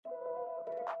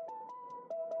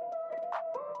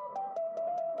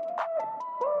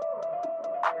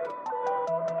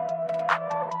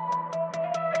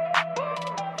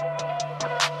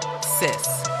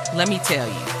sis, let me tell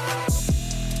you.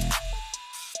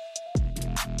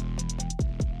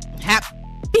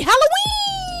 Happy Halloween!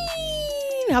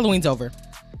 Halloween's over.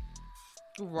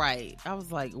 Right. I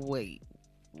was like, wait,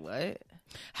 what?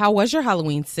 How was your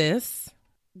Halloween, sis?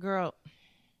 Girl,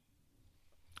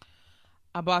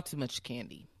 I bought too much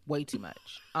candy. Way too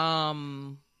much.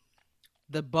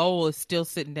 The bowl is still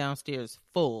sitting downstairs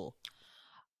full.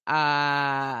 We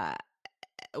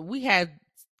had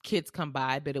kids come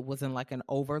by, but it wasn't like an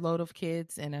overload of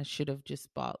kids, and I should have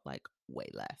just bought like way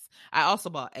less. I also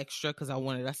bought extra because I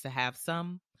wanted us to have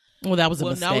some. Well, that was a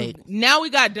mistake. Now we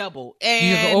got double.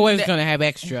 And you're always going to have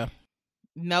extra.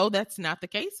 No, that's not the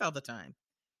case all the time.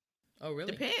 Oh,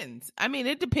 really? Depends. I mean,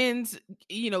 it depends,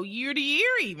 year to year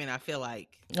even, I feel like.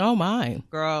 Oh, my.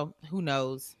 Girl, who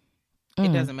knows?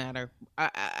 It doesn't matter.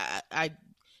 I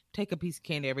take a piece of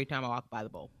candy every time I walk by the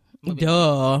bowl.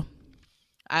 Duh.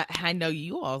 I know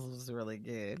you all was really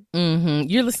good. Mm-hmm.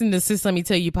 You're listening to Sis Let Me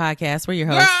Tell You podcast. We're your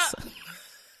hosts. Girl,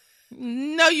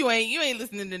 no, you ain't. You ain't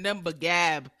listening to nothing but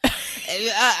Gab.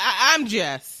 I'm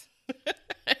Jess.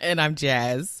 And I'm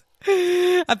Jazz.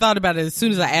 I thought about it as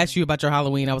soon as I asked you about your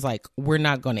Halloween. I was like, we're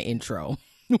not going to intro.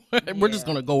 We're just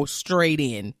going to go straight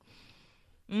in.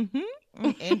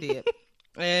 Mm-hmm. And did.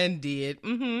 And did.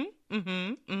 Mm-hmm.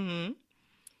 Mm-hmm.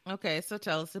 Mm-hmm. Okay, so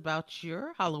tell us about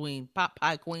your Halloween pot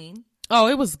pie queen. Oh,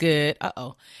 it was good.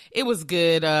 It was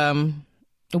good.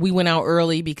 We went out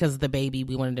early because of the baby.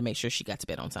 We wanted to make sure she got to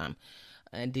bed on time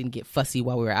and didn't get fussy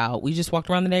while we were out. We just walked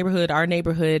around the neighborhood. Our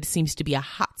neighborhood seems to be a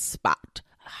hot spot.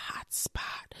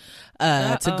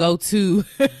 To go to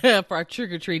for our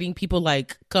trick-or-treating. People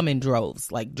like come in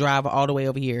droves, like drive all the way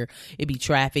over here. It'd be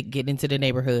traffic, get into the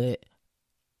neighborhood,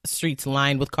 streets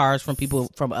lined with cars from people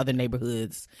from other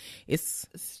neighborhoods.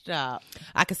 Stop.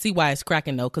 I could see why it's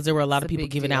cracking though, because there were a lot of people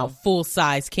giving out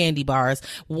full-size candy bars.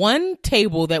 One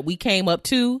table that we came up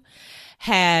to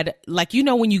had, like,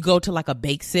 when you go to like a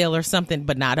bake sale or something,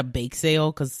 but not a bake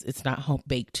sale because it's not home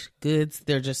baked goods.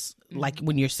 They're just like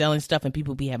when you're selling stuff and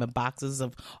people be having boxes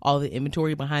of all the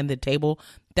inventory behind the table.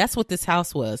 That's what this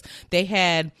house was. They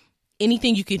had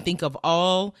anything you can think of,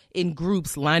 all in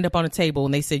groups lined up on a table,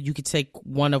 and they said you could take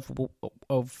one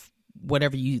of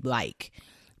whatever you like,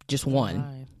 just one.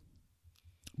 Right.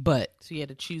 But so you had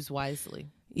to choose wisely.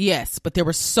 Yes, but there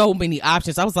were so many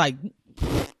options. I was like,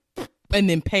 and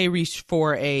then Pay reached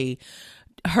for a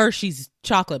Hershey's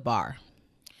chocolate bar.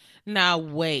 Now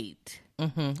wait.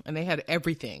 Mm-hmm. And they had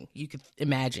everything you could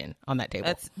imagine on that table.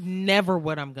 That's never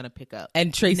what I'm going to pick up.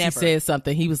 And Tracy said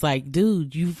something. He was like,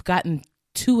 dude, you've gotten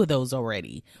 2 of those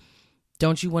already.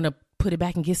 Don't you want to put it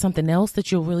back and get something else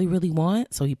that you'll really, really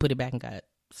want? So he put it back and got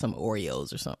some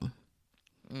Oreos or something.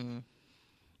 Mm.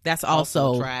 That's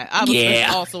also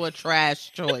also a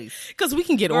trash choice. Because we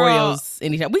can get Oreos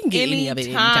anytime. We can get any of it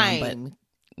anytime. But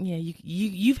yeah,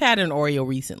 you've had an Oreo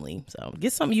recently, so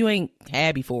get something you ain't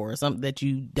had before, or something that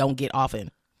you don't get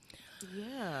often.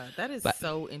 Yeah, that is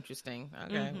so interesting.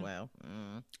 Okay, well,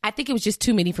 I think it was just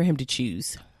too many for him to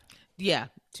choose. Yeah,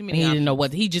 too many. He didn't know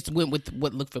what. He just went with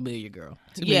what looked familiar, girl.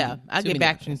 I get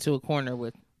backed into a corner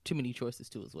with too many choices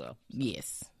too, as well.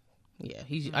 Yes, yeah.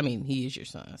 He is your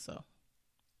son, so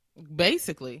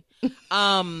basically,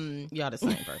 y'all the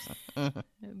same person.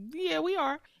 Mm-hmm. Yeah, we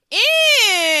are.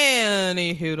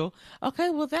 Anywho, okay,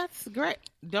 well that's great.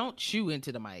 Don't chew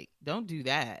into the mic. Don't do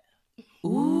that.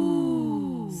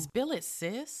 Ooh, spill it,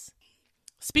 sis.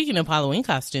 Speaking of Halloween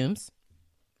costumes.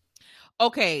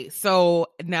 Okay, so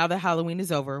now that Halloween is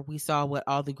over, we saw what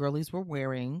all the girlies were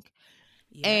wearing.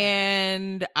 Yeah.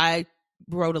 And I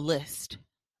wrote a list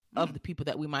of the people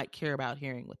that we might care about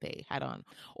hearing what they had on.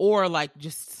 Or like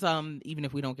just some, even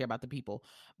if we don't care about the people,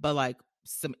 but like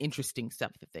some interesting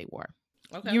stuff that they wore.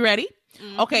 Okay. You ready?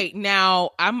 Mm-hmm. Okay, now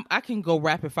I can go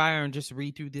rapid fire and just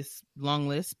read through this long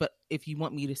list, but if you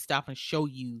want me to stop and show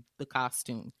you the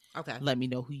costume, okay, let me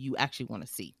know who you actually want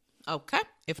to see. Okay.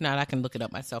 If not, I can look it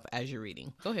up myself as you're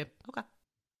reading. Go ahead.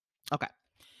 Okay.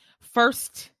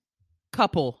 First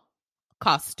couple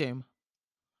costume.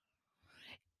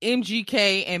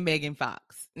 MGK and Megan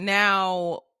Fox.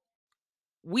 Now,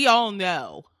 we all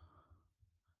know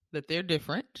that they're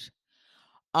different.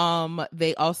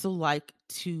 They also like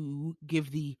to give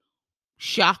the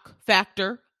shock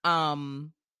factor.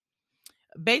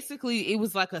 Basically, it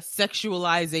was like a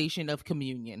sexualization of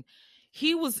communion.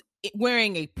 He was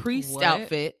wearing a priest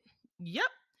outfit. Yep.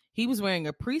 He was wearing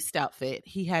a priest outfit.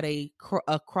 He had a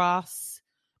cross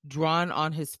drawn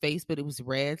on his face, but it was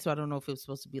red, so I don't know if it was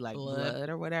supposed to be like blood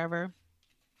or whatever.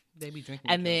 They be drinking.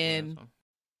 And then,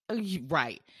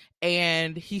 right.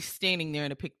 And he's standing there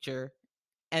in a picture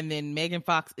And then Megan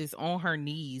Fox is on her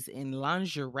knees in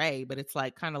lingerie, but it's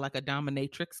like kind of like a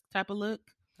dominatrix type of look.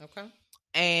 Okay.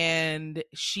 And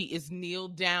she is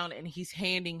kneeled down and he's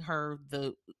handing her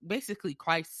the basically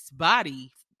Christ's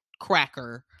body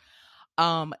cracker,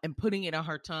 and putting it on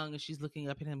her tongue, and she's looking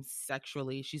up at him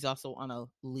sexually. She's also on a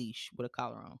leash with a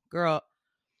collar on. Girl,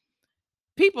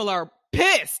 people are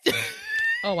pissed.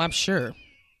 Oh, I'm sure.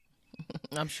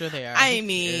 I'm sure they are. I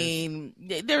mean,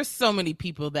 there's so many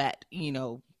people that,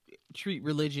 treat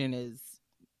religion as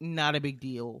not a big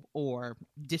deal or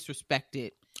disrespect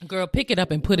it. Girl, pick it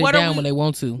up and put it down when they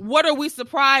want to. What are we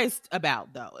surprised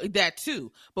about, though? That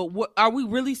too. But are we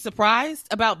really surprised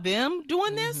about them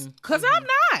doing this? Because I'm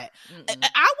not.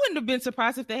 I wouldn't have been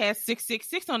surprised if they had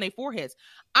 666 on their foreheads.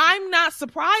 I'm not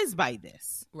surprised by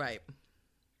this. Right.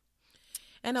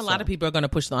 And a lot of people are going to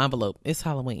push the envelope. It's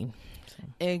Halloween.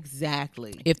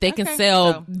 Exactly. If they can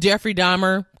sell Jeffrey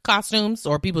Dahmer costumes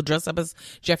or people dress up as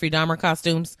Jeffrey Dahmer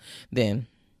costumes, then...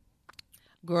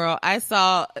 Girl, I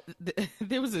saw,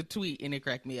 there was a tweet and it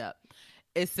cracked me up.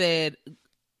 It said,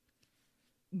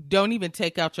 don't even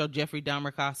take out your Jeffrey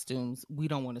Dahmer costumes. We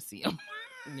don't want to see them.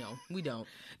 No, we don't.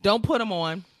 Don't put them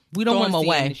on. We don't want to see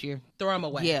them this year. Throw them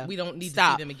away. Yeah. We don't need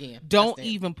to see them again. Don't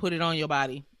even put it on your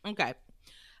body. Okay.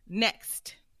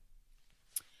 Next.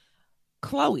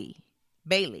 Chloe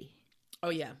Bailey. Oh,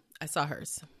 yeah. I saw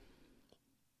hers.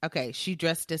 Okay, she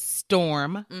dressed as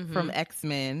Storm from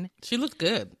X-Men. She looked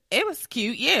good. It was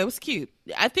cute. Yeah, it was cute.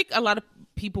 I think a lot of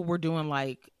people were doing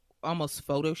like almost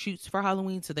photo shoots for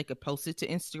Halloween so they could post it to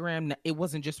Instagram. It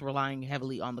wasn't just relying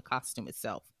heavily on the costume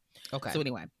itself. Okay. So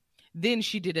anyway, then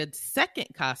she did a second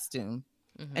costume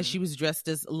and she was dressed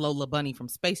as Lola Bunny from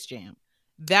Space Jam.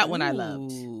 That one I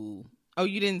loved. Oh,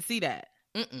 you didn't see that?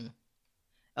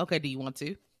 Okay, do you want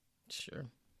to? Sure.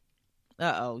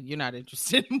 Uh-oh, you're not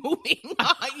interested in moving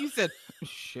on. You said,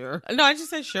 sure. No, I just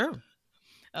said sure.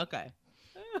 Okay.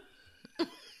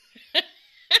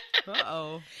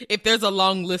 Uh-oh. If there's a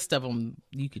long list of them,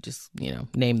 you could just,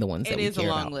 name the ones that we care about. It is a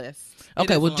long list.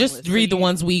 Okay, well, just read the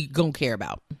ones we gonna care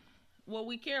about. Well,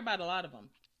 we care about a lot of them.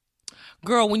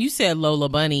 Girl, when you said Lola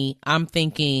Bunny, I'm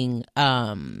thinking,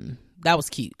 that was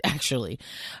cute, actually.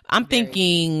 I'm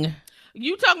thinking...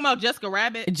 You talking about Jessica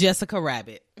Rabbit? Jessica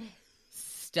Rabbit.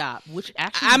 Stop. Which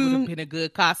actually would have been a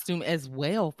good costume as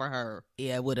well for her.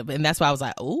 Yeah, it would have been. That's why I was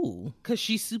like, ooh. Because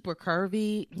she's super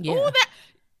curvy. Yeah.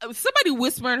 Ooh, somebody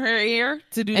whisper in her ear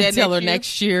to do that and tell her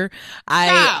next year.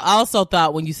 I also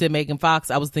thought when you said Megan Fox,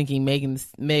 I was thinking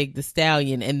Meg the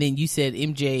Stallion, and then you said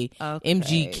MGK,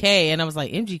 and I was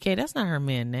like, MGK, that's not her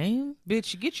man name.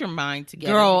 Bitch, get your mind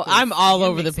together. Girl, I'm all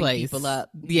over the place. People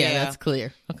up. Yeah, that's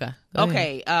clear. Okay.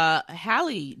 Okay.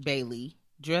 Halle Bailey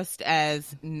dressed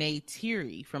as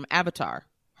Neytiri from Avatar.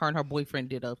 Her and her boyfriend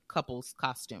did a couple's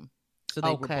costume. So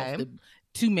they were both the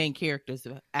two main characters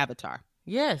of Avatar.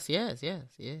 Yes.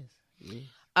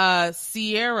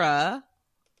 Sierra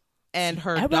and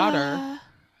her daughter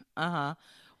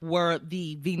were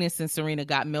the Venus and Serena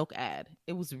Got Milk ad.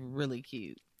 It was really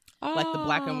cute. Like the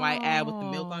black and white ad with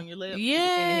the milk on your lip. Yeah.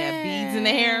 And it had beads in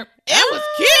the hair. It was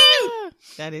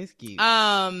cute. That is cute.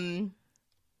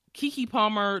 Keke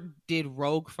Palmer did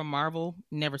Rogue from Marvel.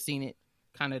 Never seen it.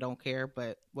 Kind of don't care,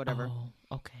 but whatever.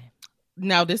 Oh, okay.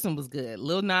 Now this one was good.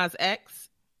 Lil Nas X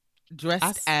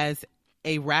dressed as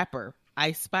a rapper.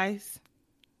 Ice Spice.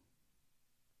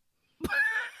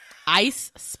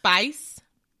 Ice Spice?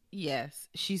 Yes.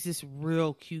 She's this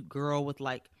real cute girl with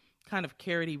like kind of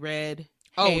carroty red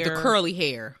hair. Oh, the curly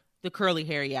hair. The curly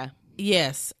hair, yeah.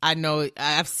 Yes, I know.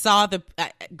 I saw the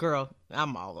girl.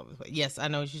 I'm all over the place. Yes, I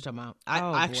know what you're talking about.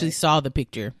 I actually saw the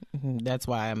picture. That's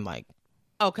why I'm like,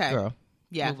 okay, girl,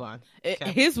 yeah, move on.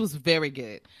 Okay. His was very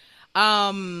good.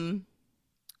 Cardi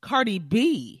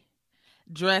B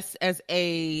dressed as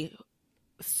a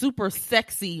super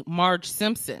sexy Marge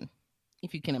Simpson,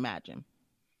 if you can imagine.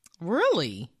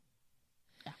 Really?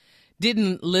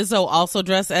 Didn't Lizzo also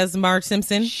dress as Marge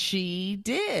Simpson? She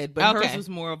did, but hers was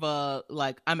more of a,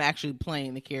 like, I'm actually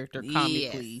playing the character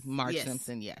comically, Marge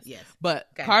Simpson, yes. But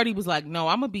Cardi was like, no,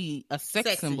 I'm going to be a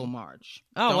sex symbol Marge.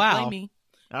 Oh, Don't wow. blame me.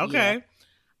 Okay.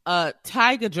 Yeah.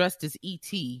 Tyga dressed as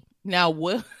E.T. Now,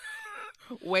 what?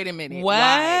 Wait a minute. What?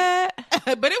 Why?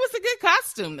 But it was a good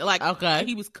costume. Like,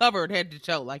 he was covered head to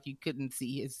toe, like you couldn't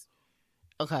see his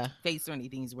face or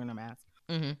anything. He's wearing a mask.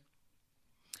 Mm-hmm.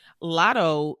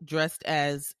 Lotto dressed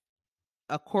as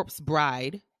a corpse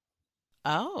bride.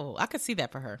 Oh, I could see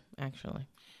that for her, actually.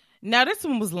 Now, this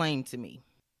one was lame to me.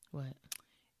 What?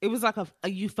 It was like a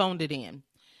you phoned it in.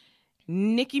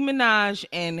 Nicki Minaj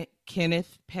and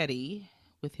Kenneth Petty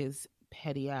with his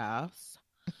petty ass.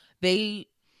 It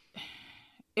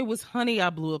was Honey, I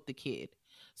Blew Up the Kid.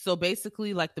 So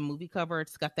basically, like the movie cover,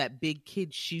 it's got that big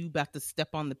kid shoe about to step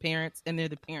on the parents, and they're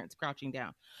the parents crouching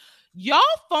down. Y'all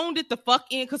phoned it the fuck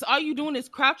in because all you doing is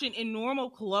crouching in normal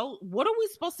clothes. What are we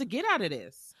supposed to get out of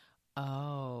this?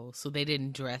 Oh, so they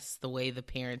didn't dress the way the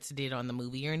parents did on the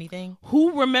movie or anything?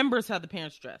 Who remembers how the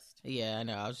parents dressed? Yeah, I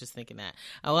know. I was just thinking that.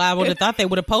 Oh, I would have thought they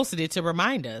would have posted it to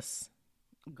remind us.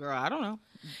 Girl, I don't know.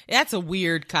 That's a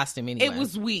weird costume anyway. It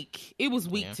was weak. It was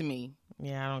weak to me.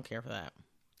 Yeah, I don't care for that.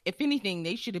 If anything,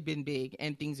 they should have been big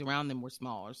and things around them were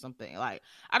small or something. Like,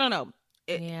 I don't know.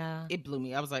 It blew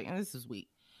me. I was like, this is weak.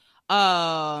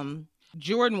 Jordan,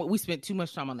 we spent too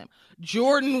much time on them.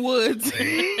 Jordan Woods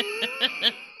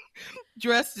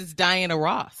dressed as Diana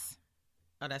Ross.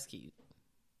 Oh, that's cute.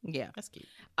 Yeah, that's cute.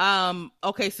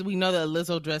 Okay, so we know that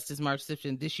Lizzo dressed as Marge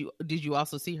Simpson. Did you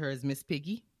also see her as Miss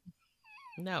Piggy?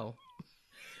 No.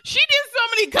 She did so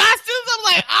many costumes. I'm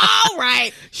like, all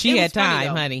right. She had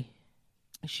time, honey.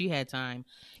 She had time.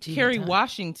 Kerry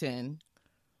Washington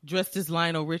dressed as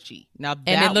Lionel Richie. Now that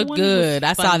and it looked good.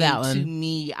 I saw that one. To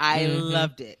me, I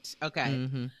loved it. Okay.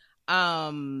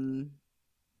 Mm-hmm.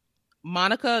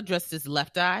 Monica dressed as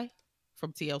Left Eye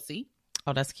from TLC.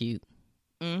 Oh, that's cute.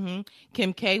 Mm-hmm.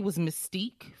 Kim K was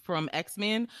Mystique from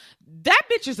X-Men. That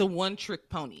bitch is a one-trick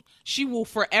pony. She will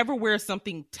forever wear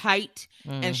something tight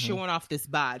and showing off this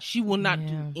bod. She will not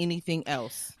do anything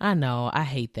else. I know. I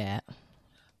hate that.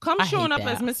 Come showing up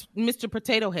as Mr.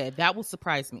 Potato Head. That will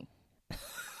surprise me.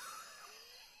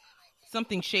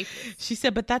 Something shapeless. She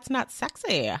said, but that's not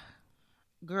sexy.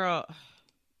 Girl,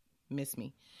 miss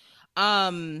me.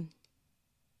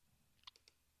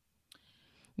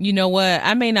 You know what?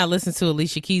 I may not listen to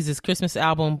Alicia Keys' Christmas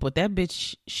album, but that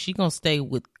bitch, she gonna stay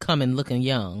with coming looking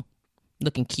young,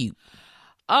 looking cute.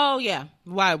 Oh, yeah.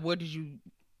 Why? Where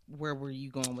were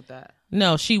you going with that?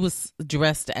 No, she was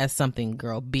dressed as something,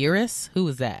 girl. Beerus? Who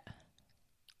was that?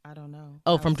 I don't know.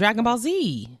 Oh, from Dragon Ball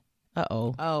Z.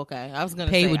 Uh-oh. Oh, okay. I was going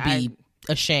to say. Pay would be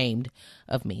ashamed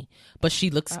of me. But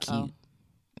she looks cute.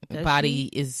 Body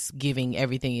is giving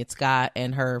everything it's got,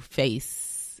 and her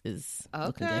face is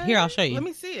looking good. Here, I'll show you. Let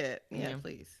me see it. Yeah,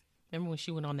 please. Remember when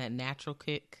she went on that natural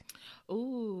kick?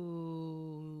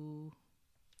 Ooh.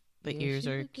 The ears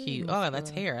are cute. Oh, that's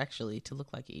hair, actually, to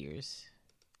look like ears.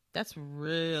 That's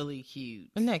really cute.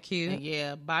 Isn't that cute? And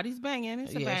yeah, body's banging.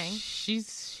 It's a bang.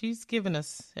 She's giving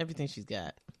us everything she's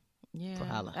got. Yeah.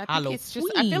 I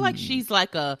feel like she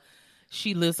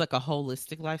lives like a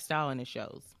holistic lifestyle and it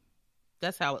shows.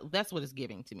 That's what it's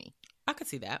giving to me. I could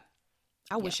see that.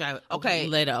 I wish I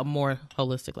led a more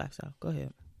holistic lifestyle. Go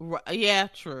ahead. Yeah,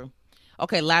 true.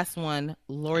 Okay, last one.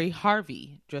 Lori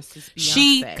Harvey dressed as Beyonce.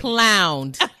 She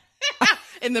clowned.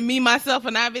 In the Me, Myself,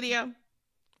 and I video?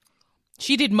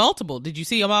 She did multiple. Did you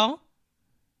see them all?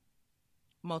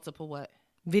 Multiple what?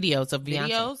 Videos of Beyonce.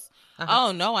 Videos? Uh-huh.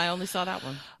 Oh, no, I only saw that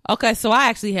one. Okay, so I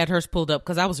actually had hers pulled up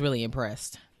because I was really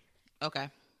impressed. Okay.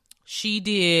 She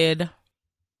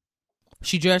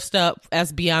dressed up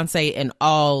as Beyonce in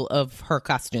all of her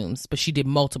costumes, but she did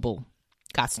multiple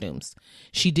costumes.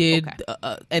 She did,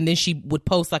 and then she would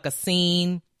post like a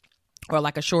scene or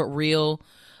like a short reel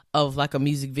of like a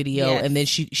music video, and then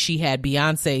she had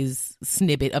Beyonce's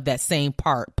snippet of that same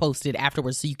part posted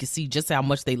afterwards, so you could see just how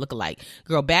much they look alike.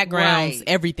 Girl, backgrounds,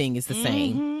 everything is the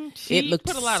same. It looked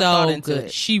so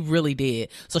good. She really did.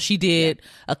 So she did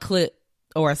a clip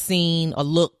or a scene, a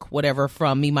look, whatever,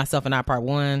 from Me, Myself, and I Part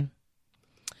 1.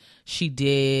 She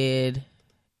did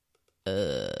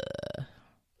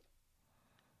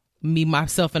Me,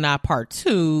 Myself, and I Part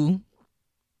 2.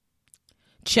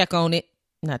 Check on It.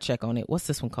 Not Check on It. What's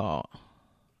this one called?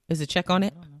 Is it Check on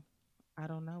It? I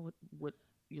don't know what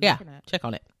you're looking at. Check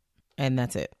on It. And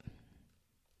that's it.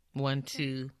 1,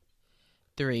 2,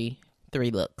 3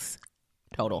 looks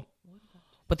total.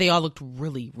 But they all looked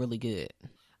really, really good.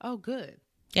 Oh, good.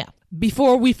 Yeah.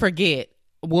 Before we forget,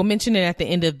 we'll mention it at the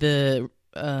end of the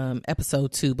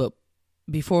episode too, but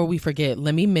before we forget,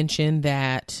 let me mention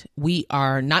that we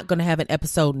are not going to have an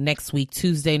episode next week.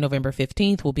 Tuesday, November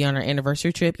 15th, we'll be on our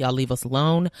anniversary trip. Y'all leave us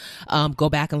alone. Go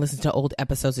back and listen to old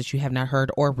episodes that you have not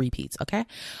heard or repeats, okay?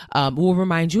 We'll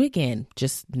remind you again,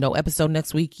 just no episode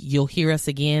next week. You'll hear us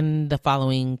again the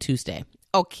following Tuesday.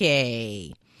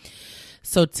 Okay.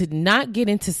 So to not get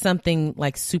into something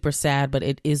like super sad, but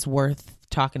it is worth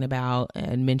talking about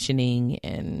and mentioning,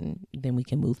 and then we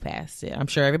can move past it. I'm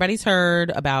sure everybody's heard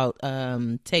about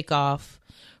Takeoff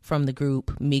from the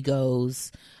group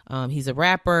Migos. He's a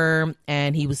rapper,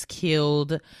 and he was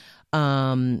killed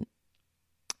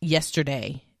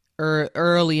yesterday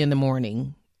early in the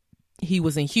morning. He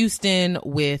was in Houston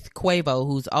with Quavo,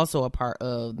 who's also a part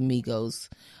of Migos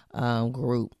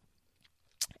group.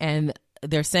 And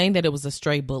they're saying that it was a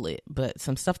stray bullet, but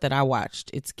some stuff that I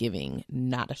watched, it's giving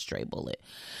not a stray bullet.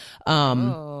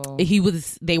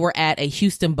 They were at a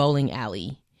Houston bowling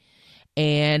alley,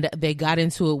 and they got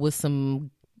into it with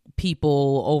some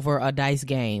people over a dice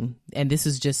game. And this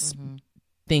is just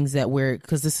things that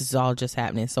because this is all just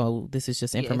happening. So this is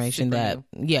just information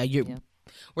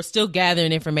we're still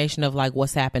gathering information of like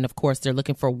what's happened. Of course, they're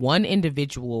looking for one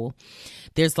individual.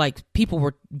 There's like people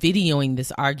were videoing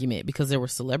this argument because there were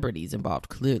celebrities involved,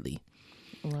 clearly.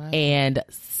 Right. And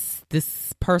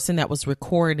this person that was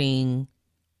recording,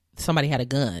 somebody had a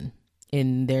gun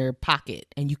in their pocket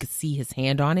and you could see his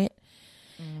hand on it.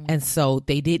 And so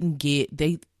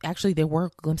there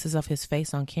were glimpses of his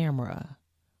face on camera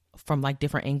from like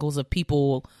different angles of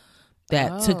people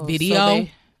that took video.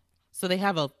 So they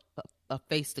have a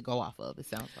face to go off of, it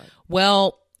sounds like.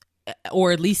 Well,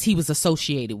 or at least he was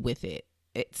associated with it.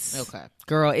 It's okay,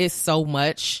 girl, it's so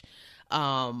much.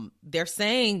 They're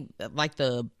saying like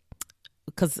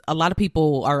because a lot of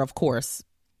people are, of course,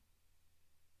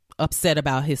 upset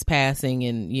about his passing,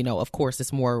 and you know, of course,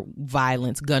 it's more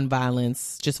violence, gun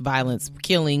violence, just violence,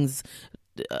 killings,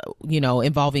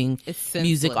 involving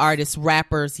music artists,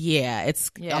 rappers.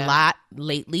 It's a lot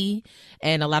lately,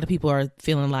 and a lot of people are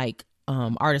feeling like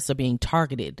artists are being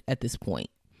targeted at this point.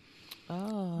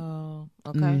 Oh,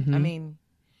 okay. I mean,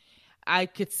 I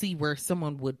could see where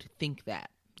someone would think that.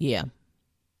 Yeah.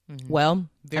 Well,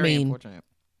 very unfortunate.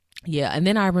 Yeah, and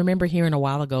then I remember hearing a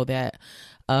while ago that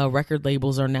record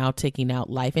labels are now taking out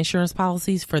life insurance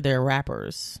policies for their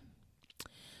rappers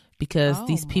because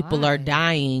these people are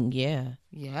dying.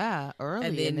 Yeah,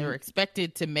 early, and they're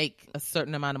expected to make a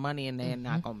certain amount of money, and they're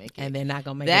not gonna make it. And they're not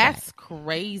gonna make it. That's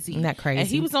crazy. Isn't that crazy? And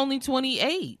he was only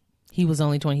 28. He was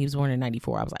only 20. He was born in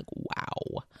 94. I was like,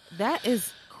 wow, that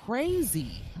is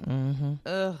crazy.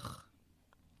 Ugh.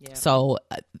 Yeah. So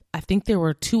I think there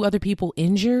were 2 other people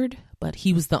injured, but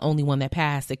he was the only one that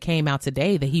passed. It came out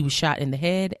today that he was shot in the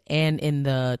head and in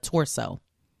the torso.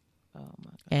 Oh my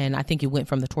God. And I think it went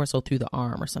from the torso through the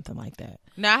arm or something like that.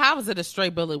 Now, how was it a stray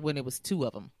bullet when it was 2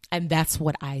 of them? And that's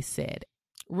what I said.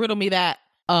 Riddle me that.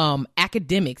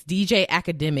 Academics, DJ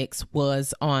Academics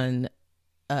was on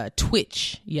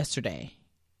Twitch yesterday.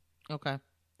 Okay.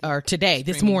 Or today,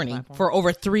 this morning, platform. For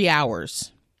over 3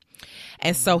 hours.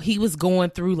 And so he was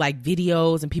going through like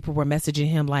videos, and people were messaging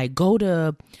him like, go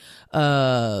to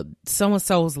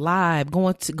so-and-so's live,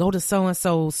 go to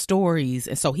so-and-so's stories.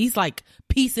 And so he's like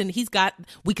piecing,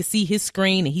 we could see his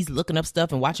screen, and he's looking up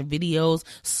stuff and watching videos,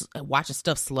 watching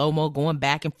stuff slow-mo, going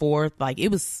back and forth. Like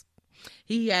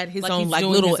he had his own like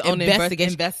little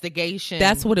investigation.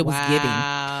 That's what it was giving.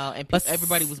 Wow. And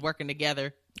everybody was working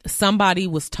together. Somebody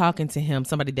was talking to him,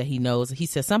 somebody that he knows. He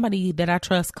said, somebody that I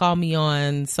trust called me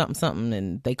on something,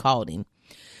 and they called him.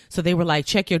 So they were like,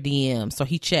 check your DM. So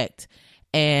he checked,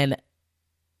 and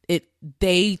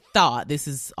they thought, this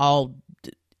is all,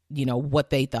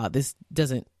 what they thought. This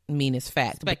doesn't mean it's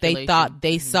fact, but they thought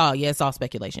they saw, it's all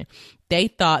speculation. They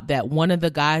thought that one of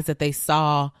the guys that they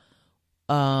saw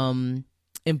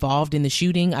involved in the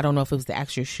shooting, I don't know if it was the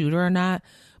actual shooter or not,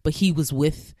 but he was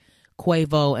with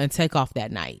Quavo and Takeoff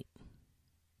that night.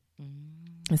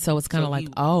 And so it's kind of like,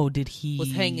 did he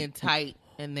was hanging tight,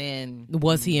 and then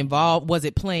was he involved? Was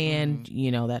it planned?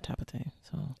 That type of thing.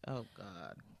 So oh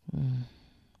God,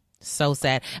 so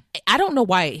sad. I don't know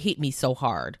why it hit me so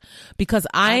hard, because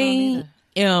I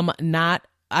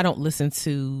don't listen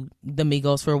to the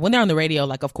Migos for when they're on the radio.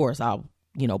 Like, of course I'll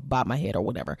bob my head or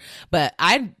whatever, but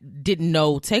I didn't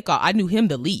know Takeoff. I knew him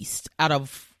the least out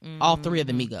of all 3 of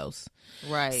the Migos.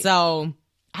 Right. So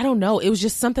I don't know. It was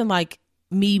just something like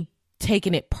me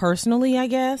taking it personally, I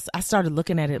guess. I started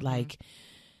looking at it like,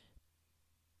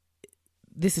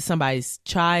 this is somebody's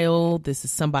child. This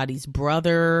is somebody's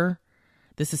brother.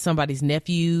 This is somebody's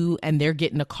nephew. And they're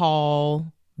getting a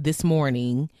call this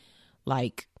morning.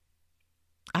 Like,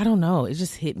 I don't know. It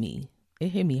just hit me. It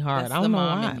hit me hard. That's I don't know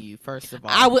mom why. In you, first of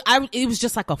all. It was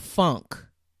just like a funk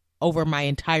over my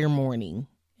entire morning.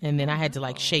 And then I had to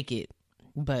like shake it.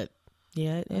 But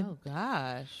yeah. Oh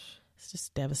gosh. It's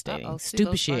just devastating.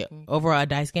 Stupid shit. Over a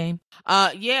dice game?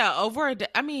 Yeah,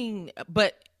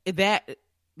 but that,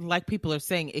 like people are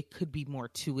saying, it could be more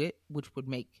to it, which would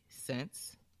make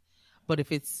sense. But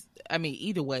if it's,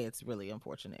 either way, it's really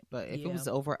unfortunate. But if it was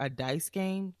over a dice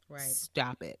game, right,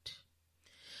 stop it.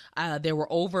 There were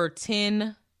over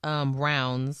 10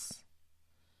 rounds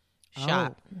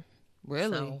shot.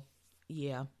 Really? So,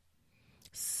 yeah.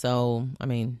 So,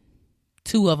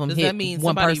 2 of them Does hit that mean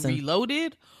one somebody person.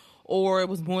 Reloaded, or it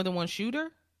was more than one shooter?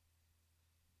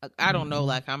 I don't know,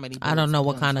 like how many. I don't know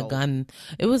what kind of gun.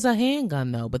 It was a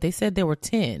handgun though, but they said there were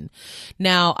 10.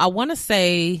 Now I want to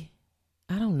say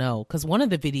I don't know, because one of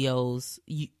the videos,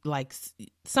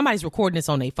 somebody's recording this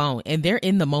on their phone, and they're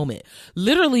in the moment,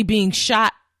 literally being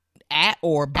shot at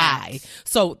or by.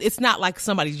 So it's not like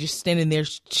somebody's just standing there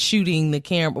shooting the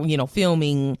camera,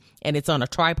 filming, and it's on a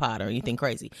tripod or anything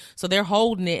crazy. So they're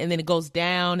holding it, and then it goes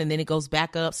down, and then it goes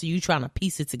back up. So you're trying to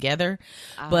piece it together.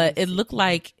 But it looked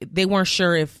like they weren't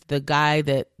sure if the guy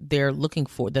that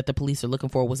the police are looking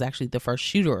for, was actually the first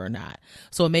shooter or not.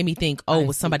 So it made me think,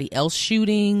 was somebody else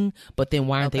shooting? But then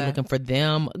why aren't they looking for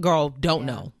them? Girl, don't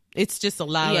know. It's just a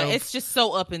lot of... it's just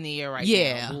so up in the air right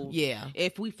now.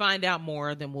 If we find out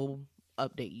more, then we'll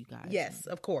update you guys. Yes,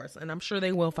 of course. And I'm sure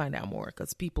they will find out more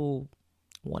because people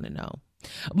want to know.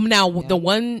 Now, the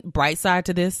one bright side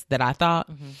to this that I thought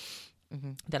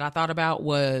about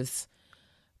was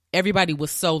everybody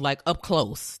was so up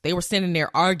close. They were standing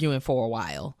there arguing for a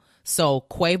while. So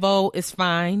Quavo is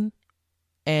fine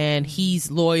and he's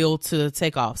loyal to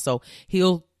Takeoff. So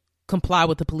he'll comply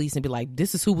with the police and be like,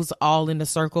 this is who was all in the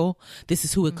circle. This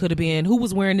is who it could have been. Who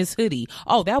was wearing this hoodie?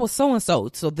 Oh, that was so-and-so.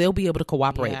 So they'll be able to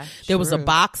cooperate. Yeah, there was a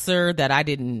boxer that I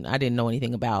didn't know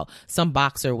anything about. Some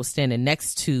boxer was standing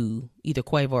next to either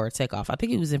Quavo or Takeoff. I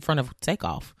think he was in front of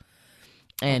Takeoff.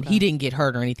 And he didn't get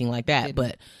hurt or anything like that.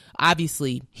 But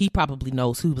obviously, he probably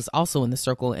knows who was also in the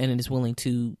circle and is willing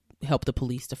to help the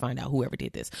police to find out whoever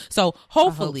did this. So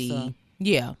hopefully,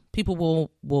 people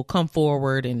will come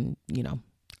forward and,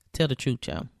 tell the truth,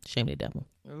 y'all. Shame the devil.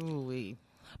 Ooh-wee.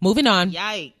 Moving on.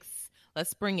 Yikes.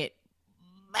 Let's bring it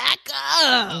back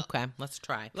up. Okay, let's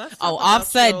try.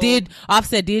 Offset did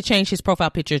change his profile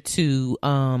picture to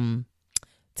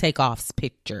Takeoff's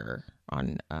picture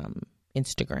on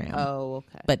Instagram. Oh,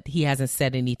 okay. But he hasn't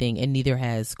said anything, and neither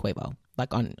has Quavo,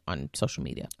 on social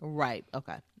media. Right.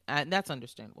 Okay. That's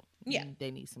understandable. Yeah.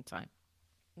 They need some time.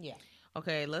 Yeah.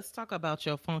 Okay, let's talk about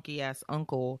your funky ass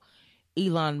uncle,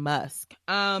 Elon Musk.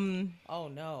 Oh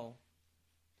no.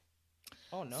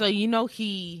 So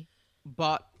he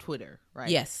bought Twitter, right?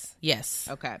 Yes.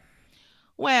 Okay.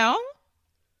 Well,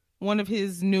 one of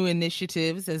his new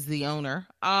initiatives as the owner,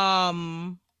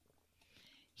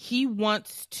 he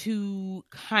wants to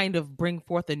kind of bring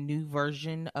forth a new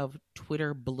version of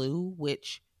Twitter Blue,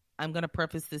 which I'm going to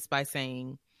preface this by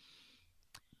saying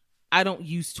I don't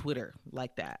use Twitter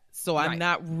like that. So I'm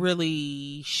not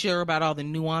really sure about all the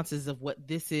nuances of what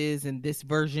this is and this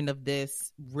version of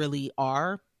this really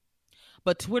are.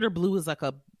 But Twitter Blue is like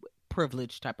a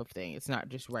privilege type of thing. It's not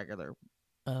just regular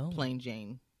plain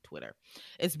Jane Twitter.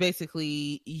 It's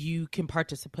basically you can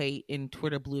participate in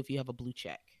Twitter Blue if you have a blue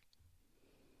check.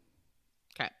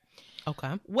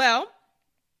 Okay. Well,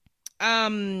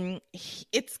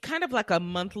 it's kind of like a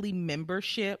monthly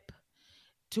membership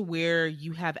to where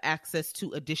you have access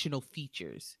to additional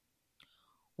features.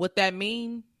 What that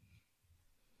mean?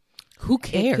 Who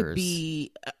cares? It could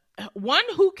be one,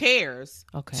 who cares?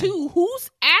 Okay. Two,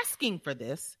 who's asking for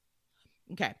this?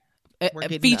 Okay.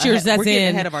 Features as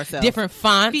in ahead of ourselves. Different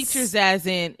fonts. Features as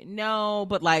in no,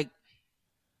 but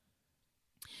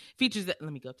features that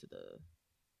let me go to the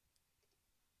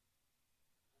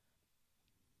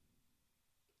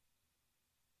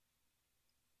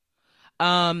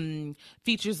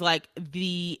features like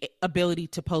the ability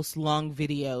to post long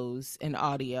videos and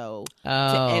audio,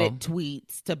 to edit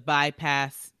tweets, to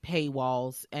bypass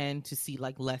paywalls, and to see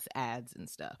less ads and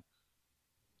stuff.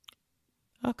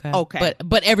 Okay.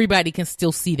 But everybody can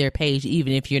still see their page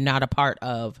even if you're not a part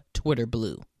of Twitter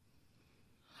Blue.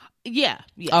 Yeah.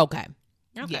 Okay.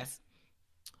 Yes.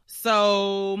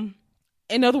 So,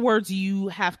 in other words, you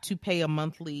have to pay a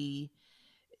monthly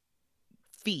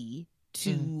fee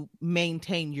to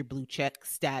maintain your blue check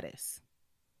status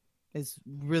is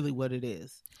really what it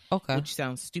is. Okay. Which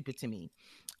sounds stupid to me.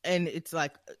 And it's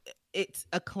it's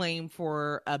a claim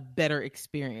for a better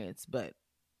experience, but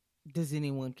does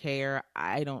anyone care?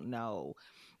 I don't know.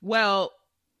 Well,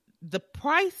 the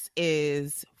price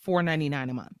is $4.99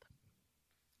 a month.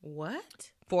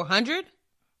 What? 400?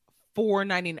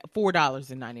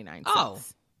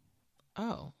 $4.99.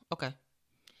 Oh, okay.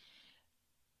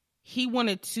 He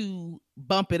wanted to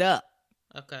bump it up.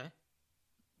 Okay.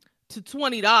 To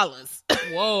 $20.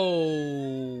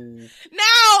 Whoa.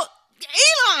 Now,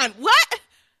 Elon, what?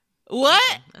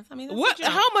 That's what?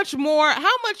 How much more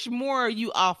are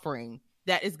you offering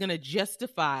that is going to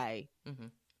justify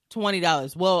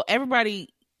 $20? Well, everybody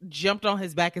jumped on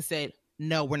his back and said,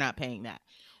 no, we're not paying that.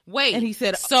 Wait. And he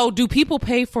said, so do people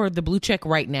pay for the blue check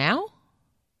right now?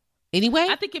 Anyway?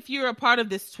 I think if you're a part of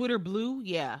this Twitter Blue,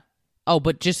 yeah. Oh,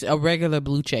 but just a regular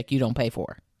blue check you don't pay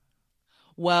for?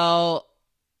 Well,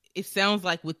 it sounds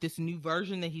like with this new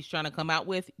version that he's trying to come out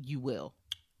with, you will.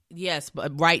 Yes,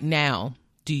 but right now,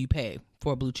 do you pay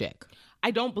for a blue check?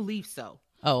 I don't believe so.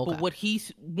 Oh, okay. But what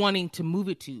he's wanting to move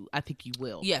it to, I think you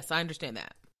will. Yes, I understand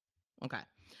that. Okay.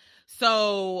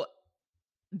 So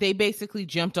they basically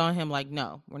jumped on him like,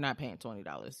 no, we're not paying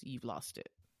 $20. You've lost it.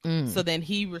 So then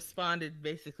he responded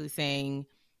basically saying,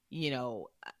 you know,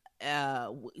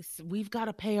 we've got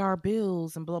to pay our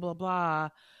bills and blah, blah, blah.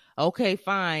 Okay,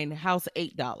 fine. How's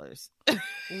 $8?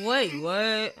 Wait,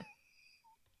 what?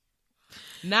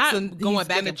 Not so going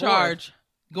back and charge.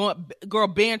 Girl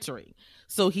bantering.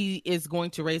 So he is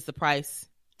going to raise the price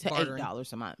to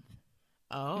 $8 a month.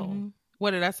 Oh.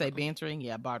 What did I say? Bantering?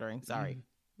 Yeah, bartering. Sorry.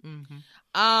 Interesting.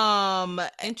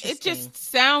 It just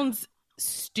sounds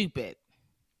stupid.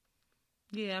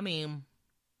 Yeah, I mean,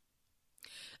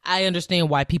 I understand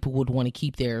why people would want to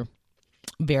keep their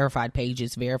verified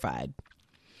pages verified.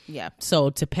 Yeah. So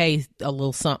to pay a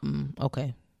little something,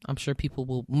 okay. I'm sure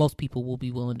most people will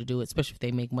be willing to do it, especially if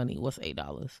they make money. What's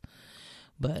 $8?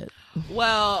 But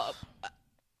well,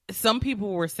 some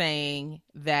people were saying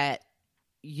that,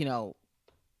 you know,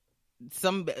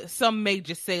 some may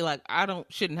just say like,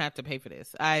 shouldn't have to pay for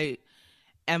this. I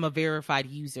am a verified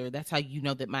user. That's how you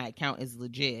know that my account is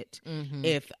legit.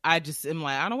 If I just am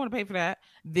like, I don't want to pay for that,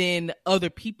 then other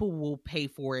people will pay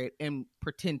for it and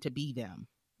pretend to be them.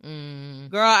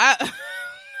 Girl, I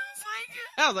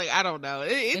was like, I don't know.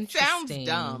 It sounds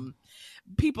dumb.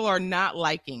 People are not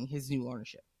liking his new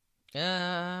ownership.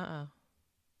 I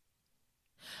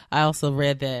also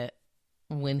read that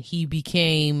when he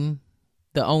became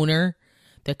the owner,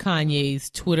 that Kanye's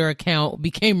Twitter account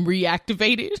became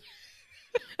reactivated.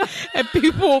 And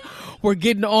people were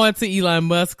getting on to Elon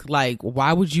Musk like,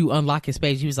 why would you unlock his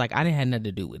page? He was like, I didn't have nothing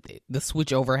to do with it. The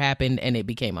switch over happened and it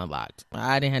became unlocked.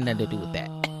 I didn't have nothing to do with that.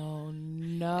 Oh,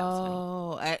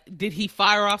 no. Did he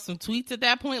fire off some tweets at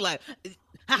that point? Like,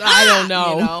 I don't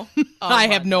know. You know? I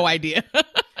have no idea.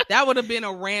 That would have been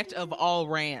a rant of all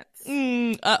rants.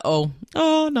 Uh-oh.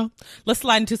 Oh, no. Let's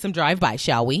slide into some drive-by,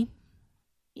 shall we?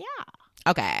 Yeah.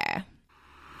 Okay.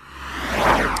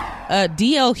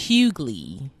 D.L.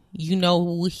 Hughley, you know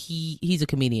who he's a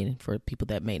comedian for people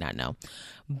that may not know,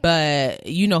 but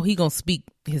you know he gonna speak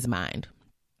his mind.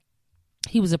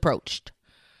 He was approached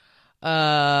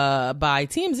by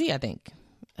TMZ, I think.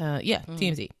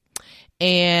 TMZ,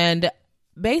 and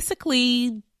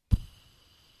basically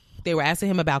they were asking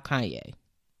him about Kanye.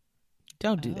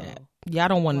 Don't do that. Y'all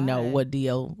don't want to know what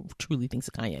D.L. truly thinks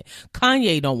of Kanye.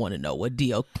 Kanye don't want to know what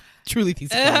D.L. truly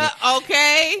thinks of Kanye.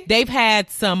 Okay. They've had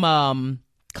some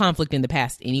conflict in the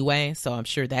past anyway, so I'm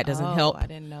sure that doesn't help. I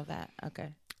didn't know that. Okay.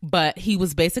 But he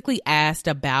was basically asked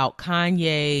about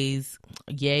Kanye's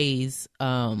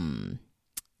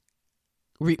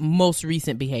most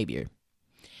recent behavior.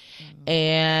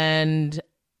 And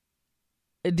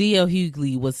D.L.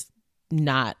 Hughley was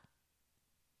not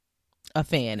a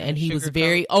fan, and he was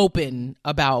very open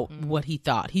about what he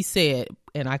thought. He said,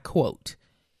 and I quote,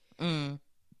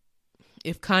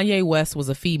 if Kanye West was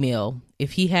a female,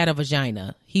 if he had a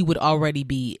vagina, he would already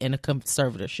be in a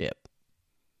conservatorship.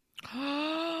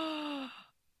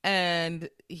 And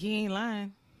he ain't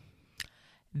lying.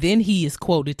 Then he is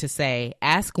quoted to say,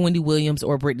 ask Wendy Williams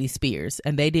or Britney Spears,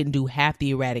 and they didn't do half the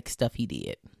erratic stuff he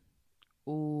did.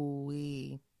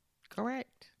 Ooh, correct.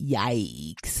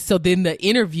 Yikes. So then the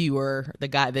interviewer, the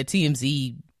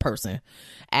TMZ person,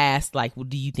 asked, like, well,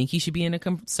 do you think he should be in a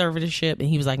conservatorship? And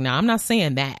he was like, no, I'm not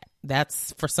saying that.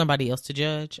 That's for somebody else to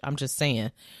judge. I'm just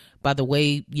saying, by the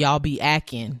way y'all be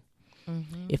acting,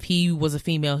 if he was a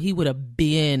female, he would have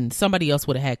been, somebody else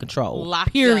would have had control.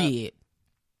 Locked period. Up.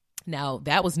 Now,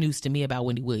 that was news to me about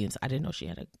Wendy Williams. I didn't know she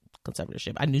had a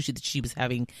conservatorship. I knew that she was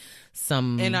having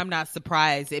some and I'm not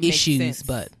surprised. It issues, makes sense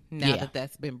but now that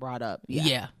that's been brought up.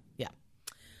 Yeah.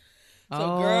 So,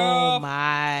 girl,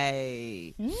 my.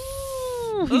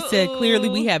 He said, clearly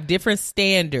we have different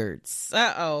standards.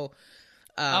 Oh,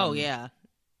 yeah.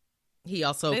 He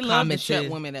also they commented, love to shut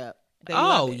women up. They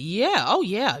Oh,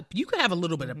 yeah. You can have a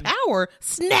little bit of power.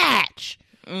 Snatch.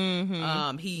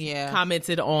 He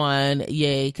commented on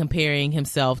Ye comparing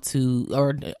himself to,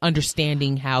 or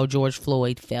understanding how George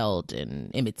Floyd felt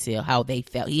and Emmett Till, how they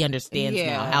felt. He understands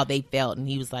now how they felt, and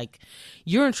he was like,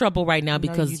 "You're in trouble right now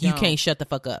because you can't shut the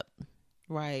fuck up."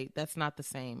 Right, that's not the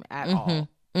same at all.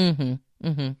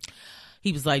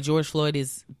 He was like, George Floyd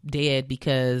is dead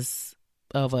because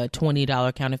of a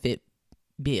 $20 counterfeit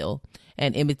bill,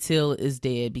 and Emmett Till is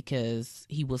dead because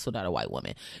he whistled at a white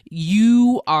woman.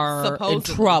 You are in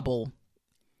trouble.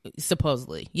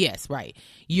 Supposedly. Yes, right.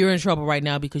 You're in trouble right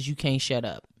now because you can't shut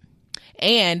up.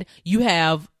 And you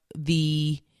have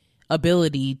the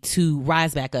ability to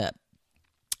rise back up.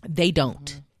 They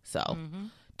don't. So,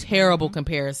 terrible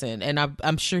comparison. And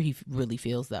I'm sure he really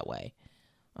feels that way.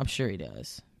 I'm sure he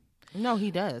does. No,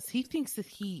 he does. He thinks that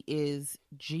he is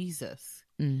Jesus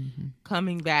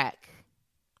coming back.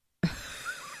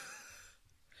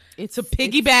 It's a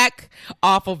piggyback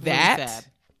off of that. Really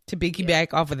to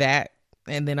piggyback off of that.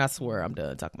 And then I swear I'm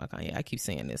done talking about Kanye. I keep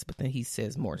saying this, but then he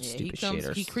says more stupid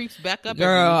shit. He creeps back up.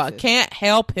 Girl, can't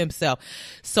help himself.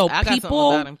 So I got something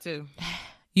about him too.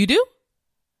 You do?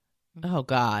 Oh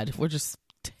God,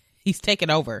 he's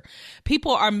taking over.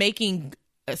 People are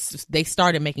they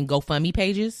started making GoFundMe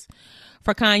pages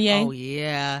for Kanye. Oh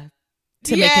yeah,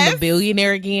 to make him a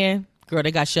billionaire again. Girl,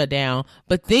 they got shut down.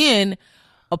 But then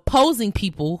opposing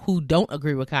people who don't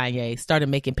agree with Kanye started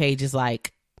making pages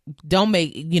like,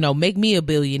 make me a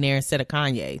billionaire instead of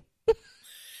Kanye.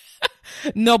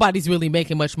 Nobody's really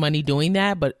making much money doing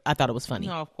that, but I thought it was funny.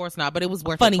 No, of course not, but it was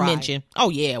worth a try. mention. Oh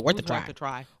yeah, worth a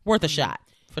try. Worth a shot,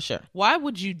 for sure. Why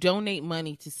would you donate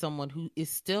money to someone who is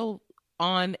still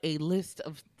on a list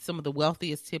of some of the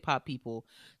wealthiest hip-hop people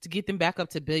to get them back up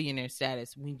to billionaire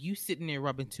status when you sitting there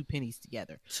rubbing two pennies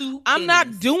together? I'm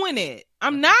not doing it.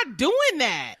 I'm not doing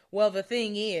that. Well, the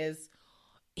thing is,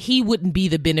 he wouldn't be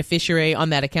the beneficiary on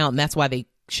that account, and that's why they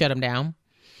shut him down.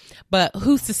 But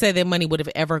who's to say that money would have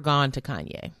ever gone to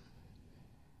Kanye?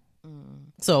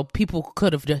 So people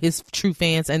could have, his true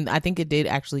fans, and I think it did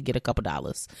actually get a couple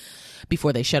dollars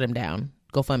before they shut him down.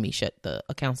 GoFundMe shut the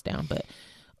accounts down, but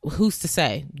who's to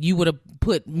say? You would have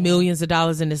put millions of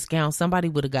dollars in this account, somebody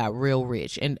would have got real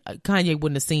rich, and Kanye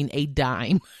wouldn't have seen a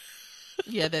dime.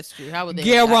 Yeah, that's true. How would they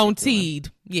guaranteed?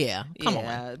 Yeah, come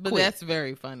on. But that's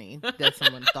very funny that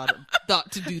someone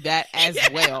thought to do that as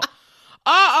well.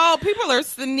 Oh, people are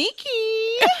sneaky.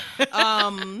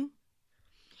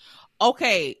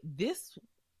 Okay, this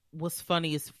was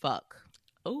funny as fuck.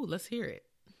 Oh, let's hear it.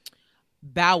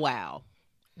 Bow Wow.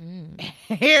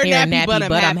 Hair nappy,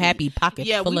 but I'm happy. Pocket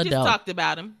full of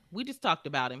dough. We just talked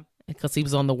about him. Because he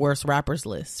was on the worst rappers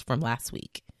list from last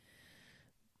week.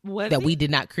 We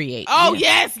did not create. Oh,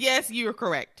 yes, you're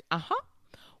correct.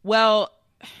 Well,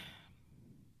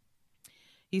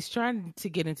 he's trying to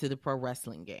get into the pro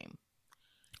wrestling game.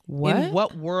 What? In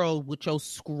what world with your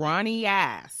scrawny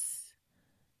ass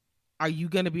are you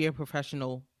going to be a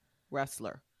professional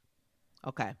wrestler?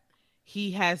 Okay.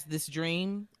 He has this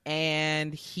dream,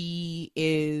 and he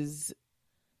is...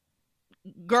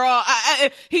 Girl,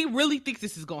 he really thinks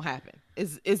this is going to happen,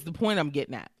 is the point I'm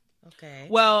getting at. Okay.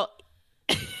 Well,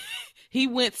 he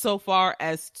went so far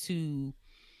as to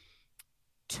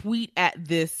tweet at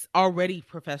this already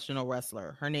professional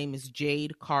wrestler. Her name is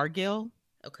Jade Cargill.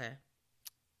 Okay.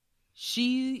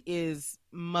 She is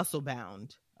muscle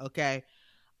bound. Okay.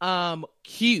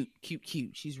 Cute.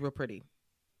 She's real pretty.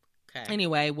 Okay.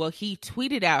 Anyway, well, he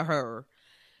tweeted at her.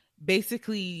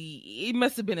 Basically, it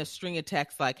must have been a string of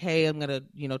texts like, hey, I'm going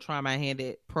to, try my hand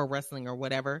at pro wrestling or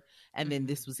whatever. And then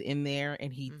this was in there,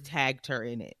 and he tagged her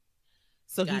in it.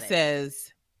 So he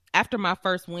says, after my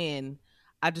first win,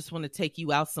 I just want to take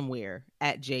you out somewhere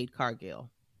at Jade Cargill.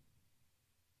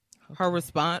 Okay. Her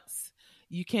response,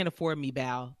 you can't afford me,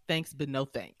 Bow. Thanks, but no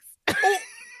thanks.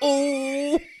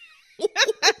 Oh.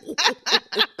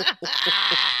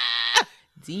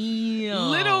 Damn.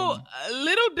 Little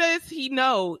does he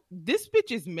know, this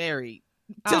bitch is married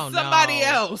to somebody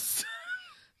else.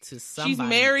 To somebody She's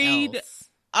married.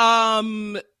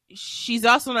 Else. She's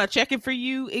also not checking for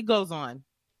you. It goes on.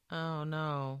 Oh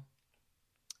no.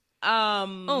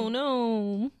 Oh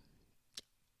no.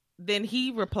 Then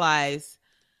he replies,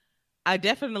 I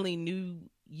definitely knew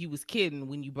you was kidding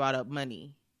when you brought up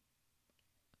money.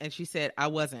 And she said, I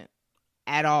wasn't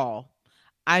at all.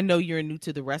 I know you're new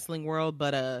to the wrestling world,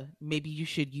 but maybe you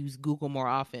should use Google more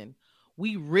often.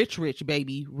 We rich,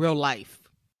 baby, real life.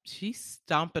 She's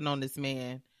stomping on this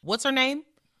man. What's her name?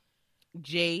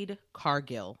 Jade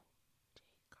Cargill.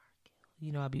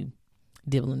 You know, I'll be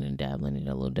dibbling and dabbling in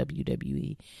a little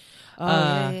WWE.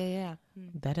 Oh, yeah.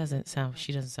 That doesn't sound,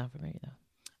 she doesn't sound familiar though.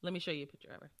 Let me show you a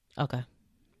picture of her. Okay.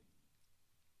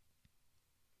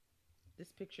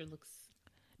 This picture looks...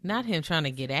 Not him trying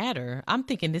to get at her. I'm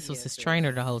thinking this was his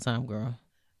trainer the whole time, girl.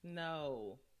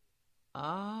 No.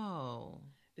 Oh.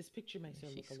 This picture makes her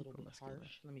look a little bit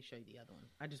harsh. Let me show you the other one.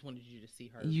 I just wanted you to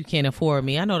see her. You can't afford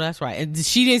me. I know that's right. And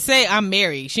she didn't say I'm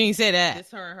married. She didn't say that.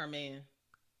 It's her and her man.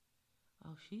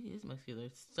 Oh, she is muscular.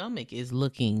 Stomach is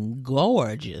looking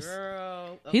gorgeous.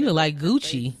 Girl. Okay, he look like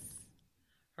Gucci.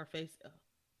 Her face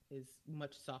is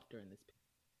much softer in this picture.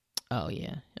 Oh,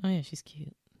 yeah, she's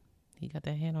cute. He got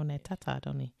that hand on that tata,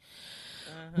 don't he?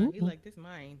 He like, this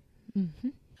mine. Mm-hmm.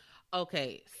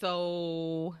 Okay,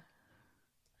 so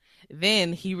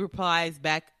then he replies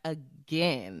back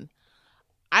again.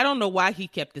 I don't know why he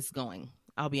kept this going.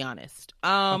 I'll be honest.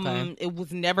 Okay. It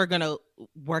was never gonna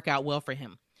work out well for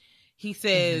him. He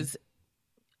says,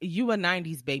 "You a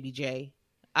 '90s baby, Jay.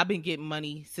 I've been getting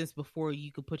money since before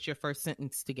you could put your first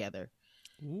sentence together.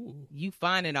 Ooh. You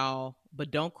fine and all,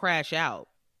 but don't crash out."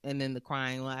 And then the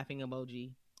crying, laughing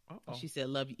emoji. Uh-oh. She said,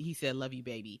 "Love you." He said, "Love you,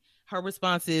 baby." Her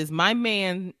response is, my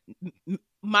man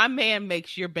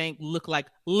makes your bank look like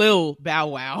Lil Bow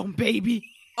Wow, baby.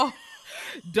 Oh,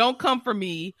 don't come for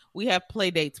me. We have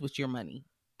play dates with your money.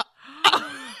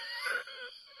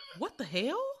 What the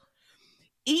hell?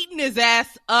 Eating his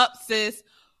ass up, sis.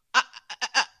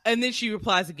 And then she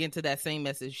replies again to that same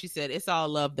message. She said, "It's all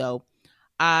love, though.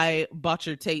 I bought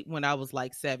your tape when I was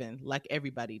like 7, like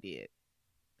everybody did."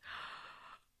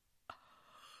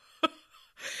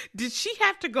 Did she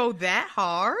have to go that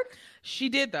hard? She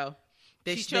did, though.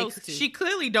 She chose to. She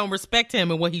clearly don't respect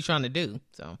him and what he's trying to do.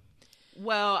 So,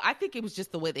 well, I think it was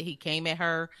just the way that he came at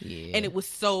her, and it was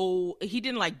so he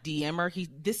didn't like DM her.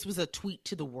 This was a tweet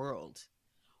to the world.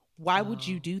 Why would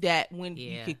you do that when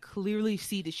you could clearly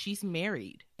see that she's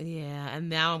married? Yeah, and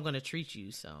now I'm gonna treat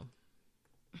you so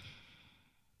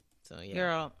yeah,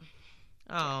 girl.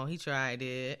 Oh, he tried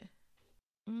it.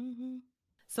 Mm-hmm.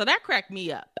 So that cracked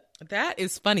me up. That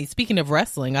is funny. Speaking of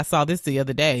wrestling, I saw this the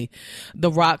other day.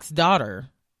 The Rock's daughter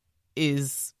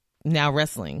is now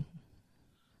wrestling.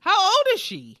 How old is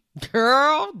she?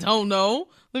 Girl, don't know.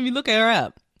 Let me look her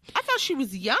up. I thought she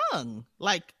was young,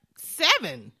 like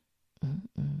 7.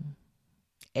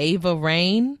 Ava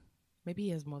Rain. Maybe he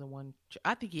has more than one.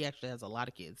 I think he actually has a lot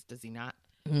of kids. Does he not?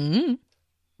 Mm-hmm.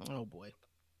 Oh, boy.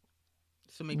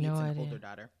 So maybe it's an older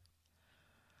daughter.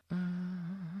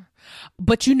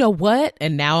 But you know what?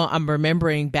 And now I'm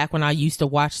remembering back when I used to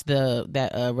watch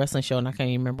that wrestling show, and I can't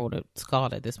even remember what it's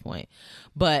called at this point.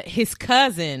 But his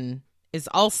cousin is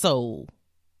also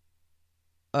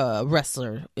a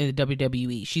wrestler in the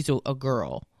WWE. She's a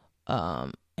girl,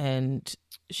 and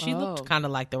she looked kind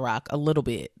of like The Rock a little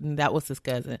bit. And that was his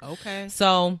cousin. Okay,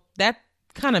 so that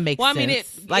kind of makes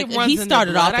sense. I mean, he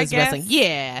started off as wrestling,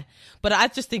 yeah. But I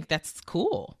just think that's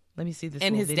cool. Let me see this.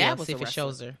 And his video, dad was see a if it